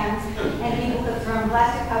hands, and people could throw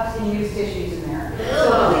plastic cups and use tissues in there.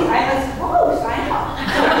 So please, that's gross, I know.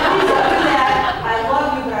 So please don't do that. I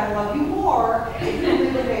love you, but I love you more if you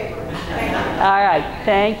leave the paper. Thank you. All right,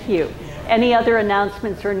 thank you. Any other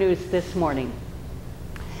announcements or news this morning?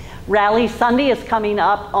 Rally Sunday is coming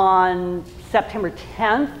up on September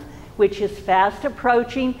 10th, which is fast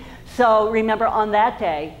approaching. So remember, on that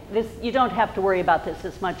day, you don't have to worry about this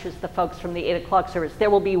as much as the folks from the 8 o'clock service. There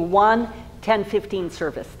will be one 10:15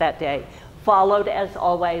 service that day, followed as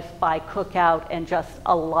always by cookout and just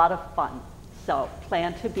a lot of fun. So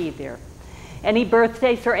plan to be there. Any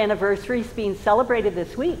birthdays or anniversaries being celebrated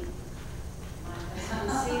this week?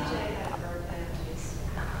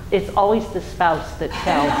 It's always the spouse that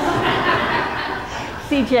tells.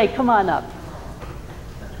 CJ, come on up.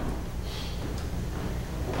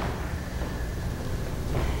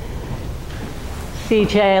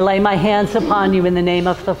 CJ, I lay my hands upon you in the name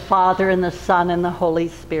of the Father and the Son and the Holy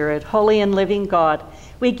Spirit. Holy and living God,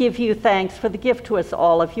 we give you thanks for the gift to us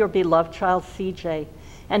all of your beloved child CJ.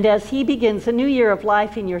 And as he begins a new year of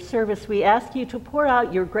life in your service, we ask you to pour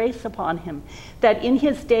out your grace upon him, that in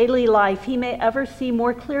his daily life he may ever see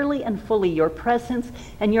more clearly and fully your presence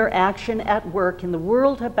and your action at work in the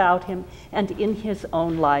world about him and in his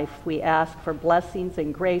own life. We ask for blessings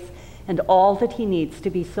and grace and all that he needs to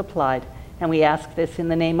be supplied. And we ask this in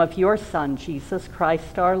the name of your Son, Jesus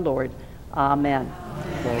Christ our Lord. Amen.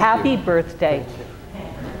 Happy birthday.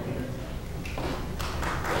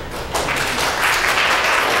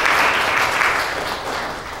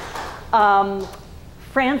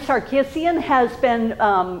 Fran Sarkissian has been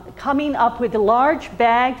coming up with large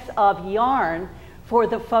bags of yarn for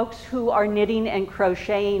the folks who are knitting and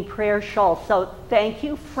crocheting prayer shawls. So thank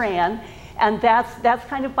you, Fran. And that's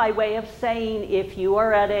kind of by way of saying, if you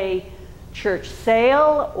are at a church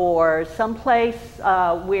sale or someplace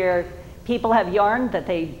where people have yarn that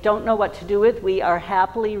they don't know what to do with, we are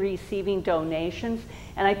happily receiving donations.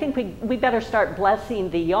 And I think we better start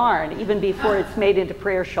blessing the yarn even before it's made into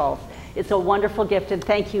prayer shawls. It's a wonderful gift, and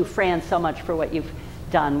thank you, Fran, so much for what you've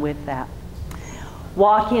done with that.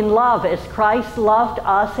 Walk in love as Christ loved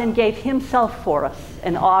us and gave himself for us,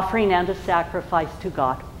 an offering and a sacrifice to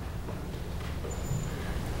God.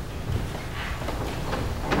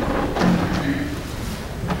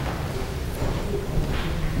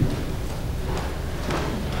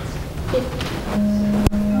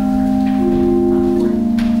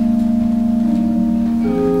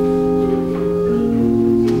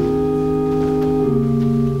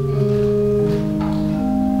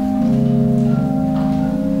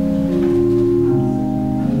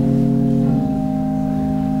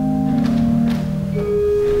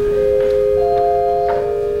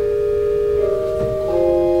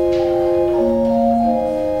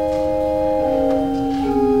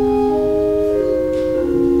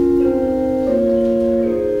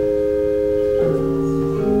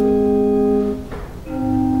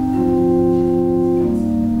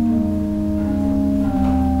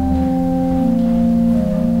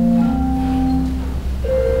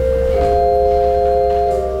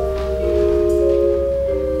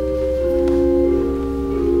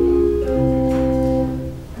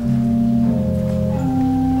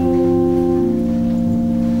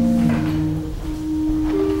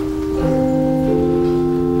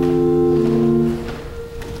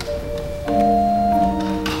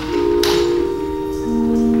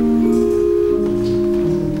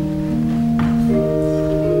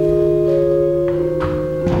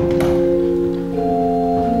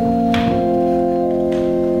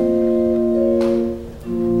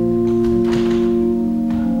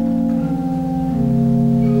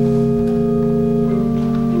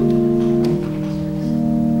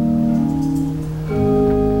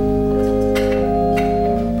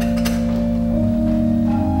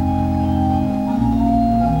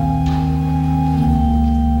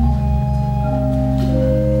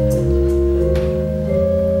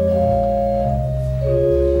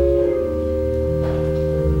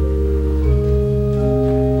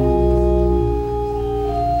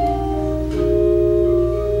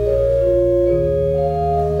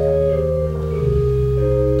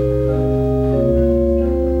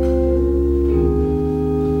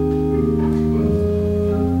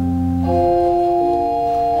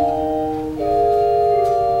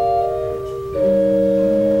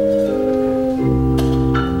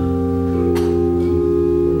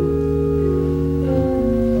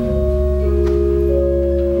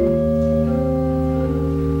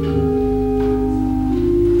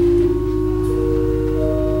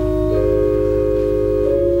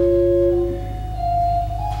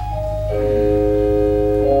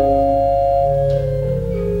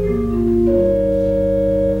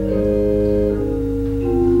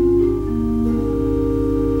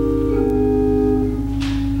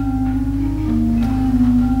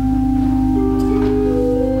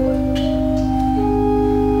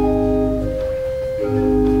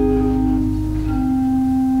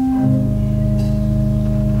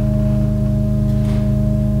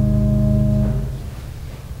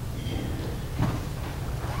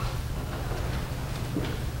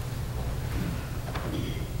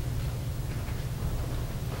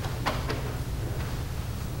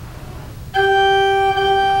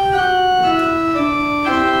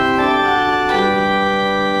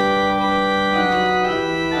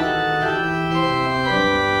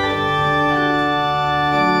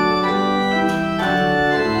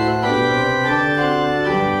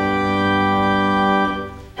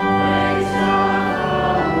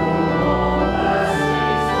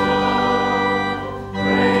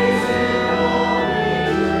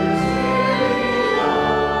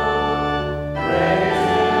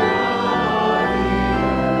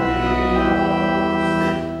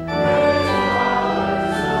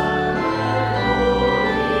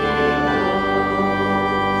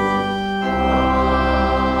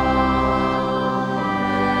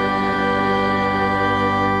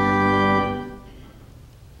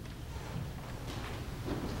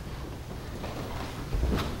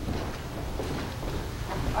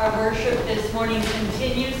 Our worship this morning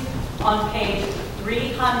continues on page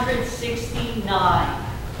 369.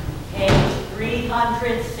 Page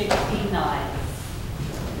 369.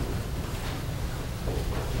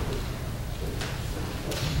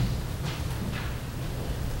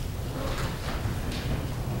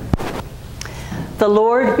 The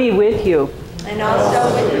Lord be with you. And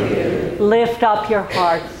also with you. Lift up your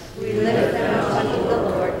hearts. We lift them up unto the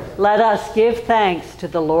Lord. Let us give thanks to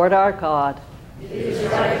the Lord our God. It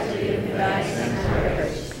is right to give thanks and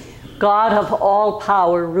praise. God of all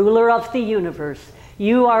power, ruler of the universe,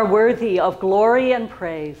 you are worthy of glory and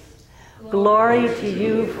praise. Glory to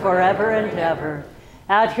you forever and ever.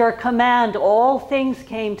 At your command, all things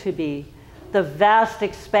came to be. The vast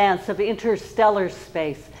expanse of interstellar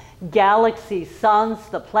space, galaxies, suns,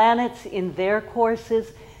 the planets in their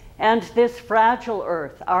courses, and this fragile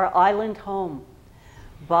earth, our island home.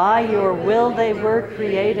 By your will they were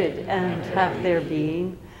created and have their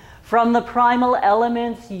being. From the primal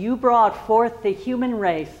elements you brought forth the human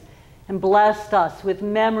race and blessed us with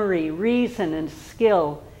memory, reason, and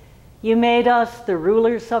skill. You made us the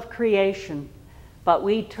rulers of creation, but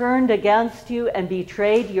we turned against you and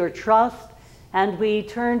betrayed your trust, and we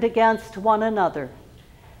turned against one another.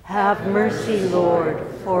 Have mercy, Lord,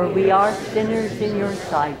 for we are sinners in your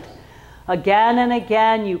sight. Again and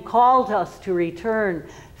again you called us to return.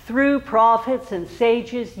 Through prophets and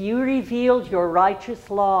sages you revealed your righteous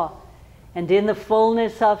law. And in the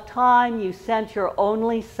fullness of time you sent your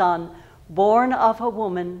only Son, born of a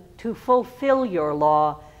woman, to fulfill your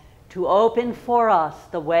law, to open for us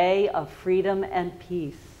the way of freedom and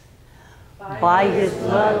peace. By his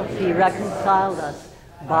blood he reconciled us.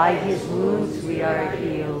 By his wounds we are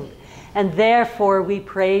healed. And therefore we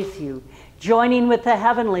praise you, joining with the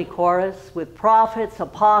heavenly chorus, with prophets,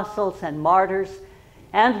 apostles, and martyrs,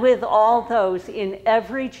 and with all those in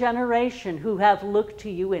every generation who have looked to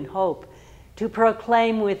you in hope, to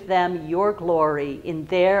proclaim with them your glory in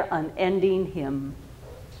their unending hymn.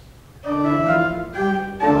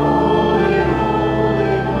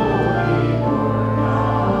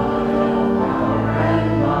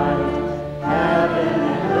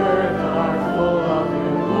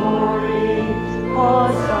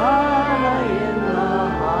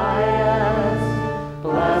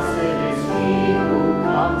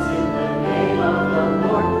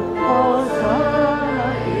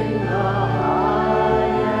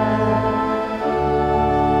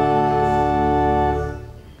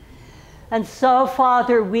 And so,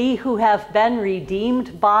 Father, we who have been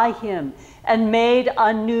redeemed by him and made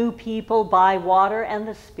a new people by water and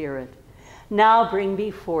the Spirit, now bring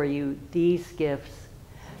before you these gifts.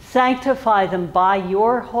 Sanctify them by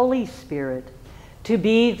your Holy Spirit to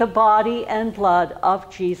be the body and blood of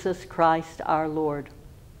Jesus Christ our Lord.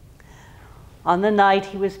 On the night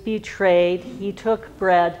he was betrayed, he took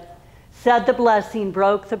bread, said the blessing,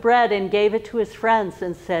 broke the bread, and gave it to his friends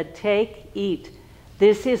and said, "Take, eat.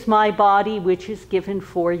 This is my body, which is given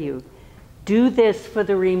for you. Do this for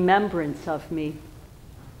the remembrance of me."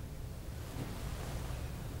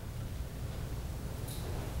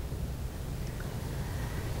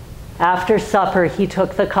 After supper, he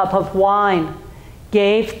took the cup of wine,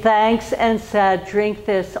 gave thanks, and said, "Drink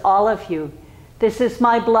this, all of you. This is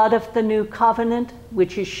my blood of the new covenant,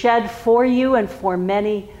 which is shed for you and for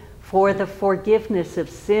many for the forgiveness of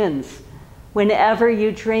sins. Whenever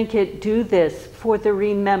you drink it, do this for the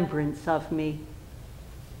remembrance of me."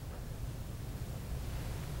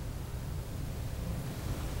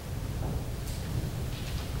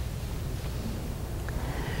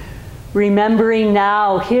 Remembering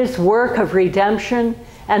now his work of redemption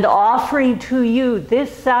and offering to you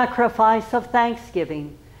this sacrifice of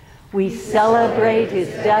thanksgiving, we celebrate his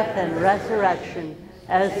death and resurrection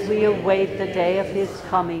as we await the day of his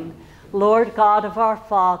coming. Lord God of our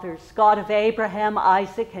fathers, God of Abraham,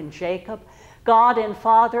 Isaac, and Jacob, God and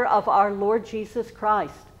Father of our Lord Jesus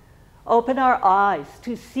Christ, open our eyes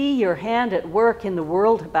to see your hand at work in the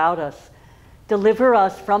world about us. Deliver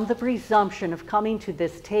us from the presumption of coming to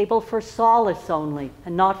this table for solace only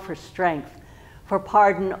and not for strength, for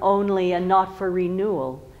pardon only and not for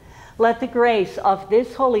renewal. Let the grace of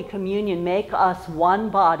this Holy Communion make us one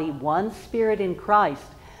body, one spirit in Christ,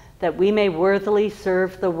 that we may worthily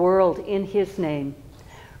serve the world in his name.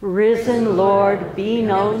 Risen Lord, be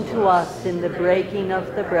known to us in the breaking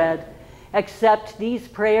of the bread. Accept these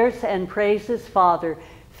prayers and praises, Father,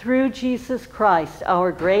 through Jesus Christ,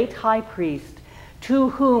 our great high priest,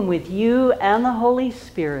 to whom with you and the Holy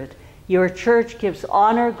Spirit, your church gives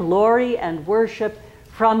honor, glory, and worship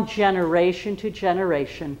from generation to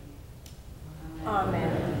generation.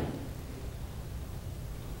 Amen.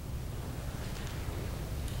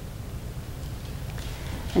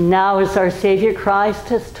 And now, as our Savior Christ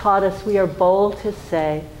has taught us, we are bold to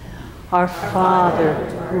say, Our Father,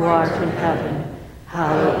 who art in heaven,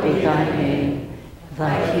 hallowed be thy name.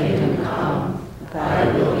 Thy kingdom come,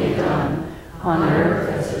 thy will be done, on earth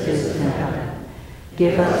as it is in heaven.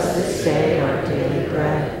 Give us this day our daily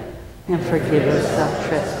bread, and forgive us our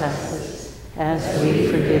trespasses, as we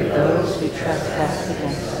forgive those who trespass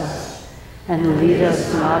against us. And lead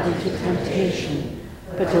us not into temptation,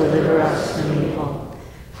 but deliver us from evil.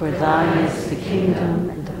 For thine is the kingdom,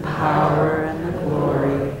 and the power, and the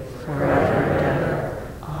glory, forever and ever.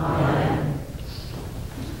 Amen.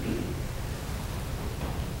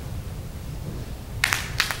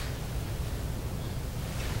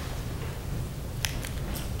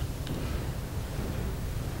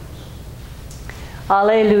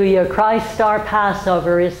 Alleluia. Christ our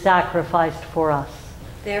Passover is sacrificed for us.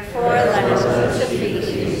 Therefore, let us keep the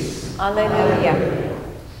feast. Alleluia.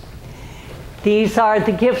 These are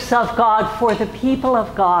the gifts of God for the people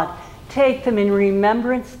of God. Take them in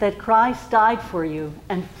remembrance that Christ died for you,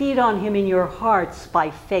 and feed on him in your hearts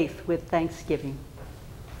by faith with thanksgiving.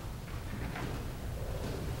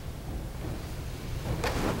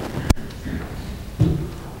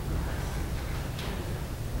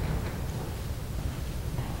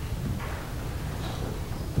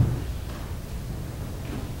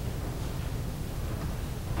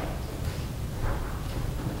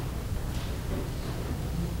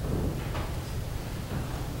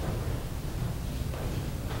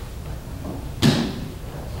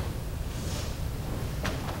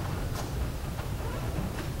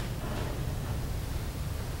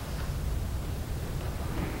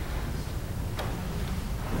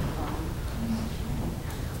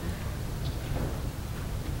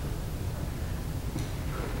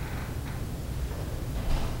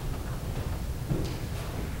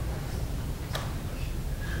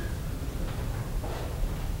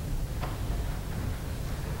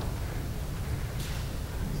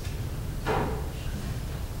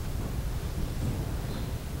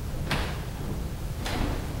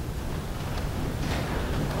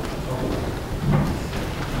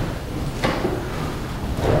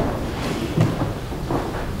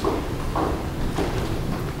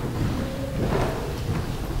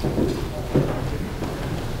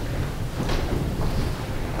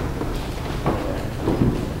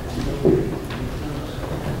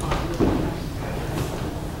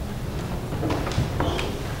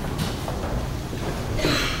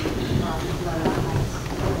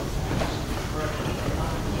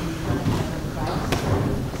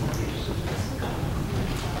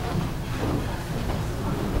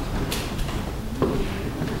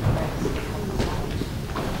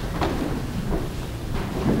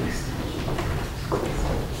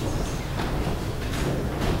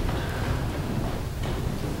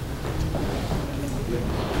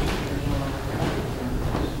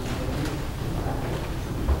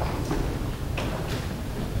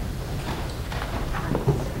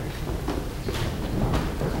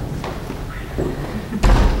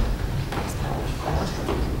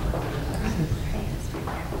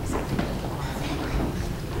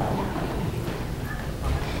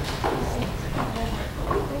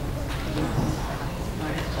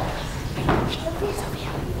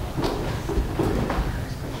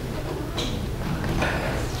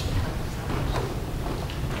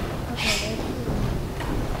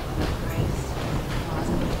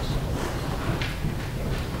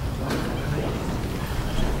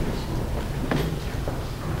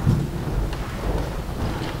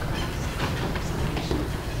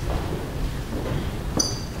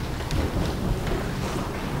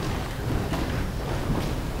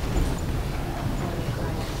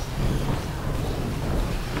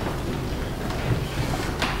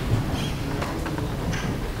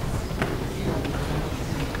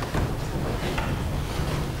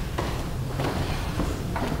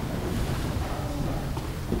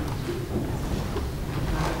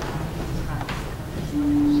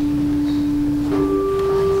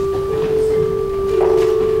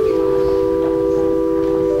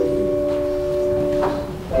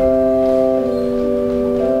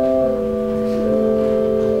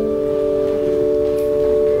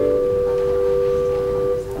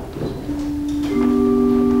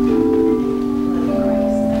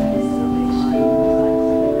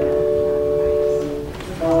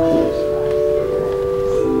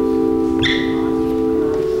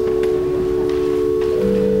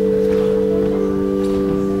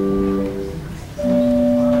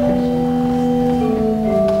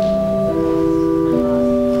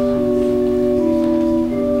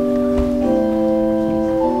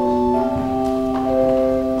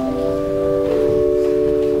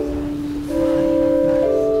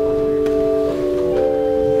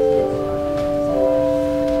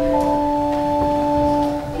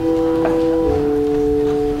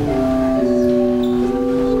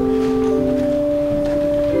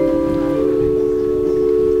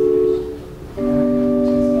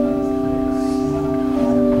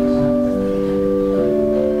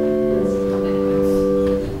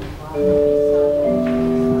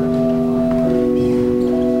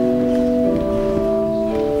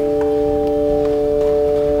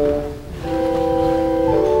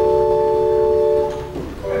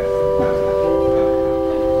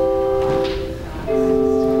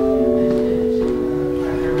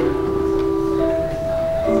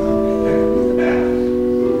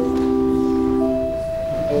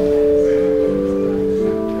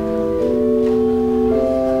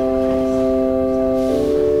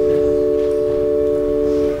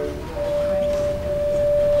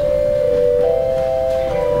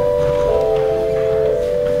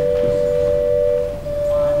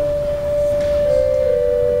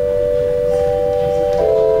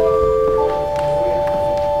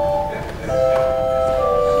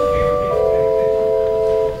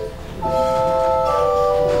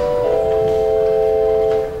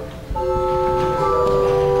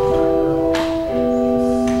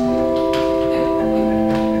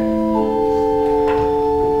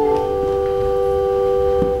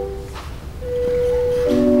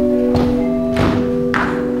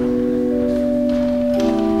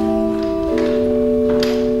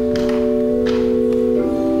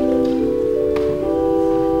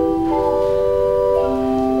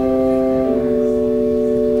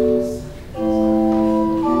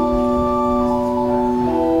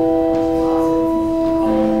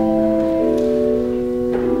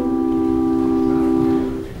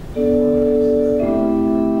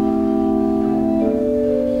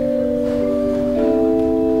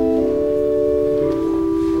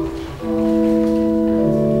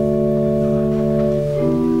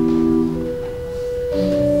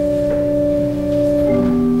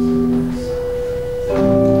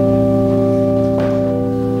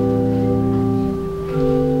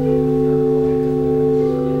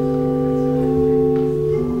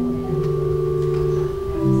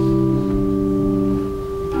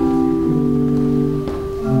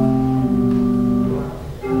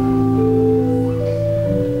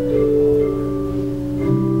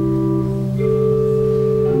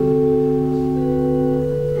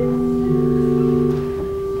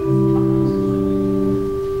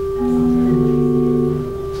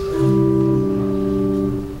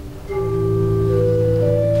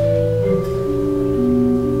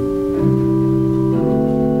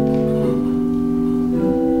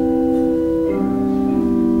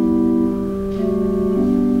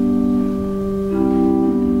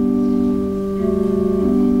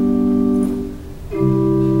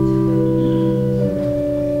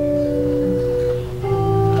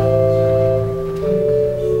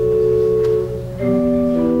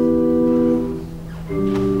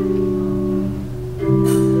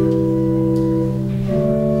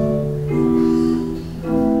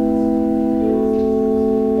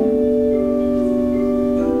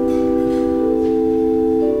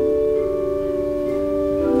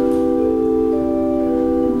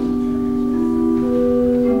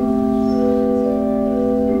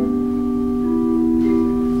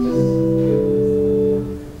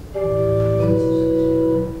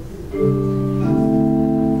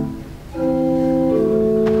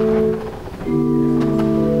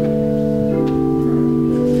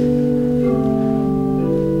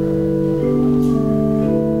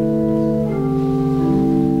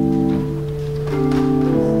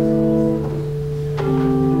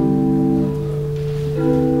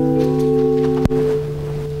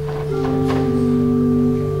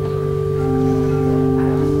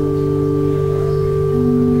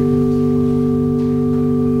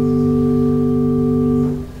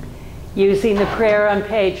 the prayer on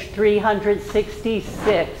page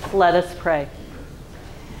 366, let us pray.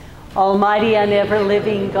 Almighty and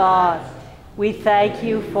ever-living God, we thank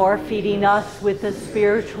you for feeding us with the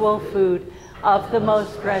spiritual food of the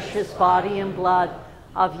most precious body and blood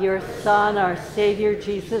of your Son, our Savior,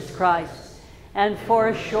 Jesus Christ, and for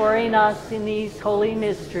assuring us in these holy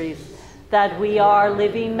mysteries that we are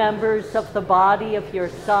living members of the body of your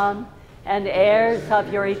Son and heirs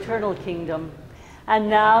of your eternal kingdom. And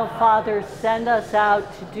now, Father, send us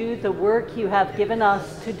out to do the work you have given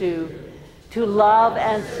us to do, to love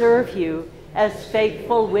and serve you as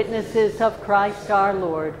faithful witnesses of Christ our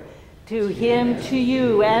Lord. To him, to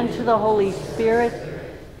you, and to the Holy Spirit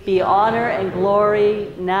be honor and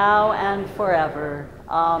glory now and forever.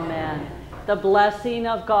 Amen. The blessing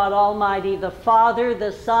of God Almighty, the Father,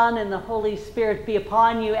 the Son, and the Holy Spirit be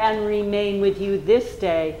upon you and remain with you this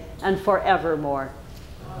day and forevermore.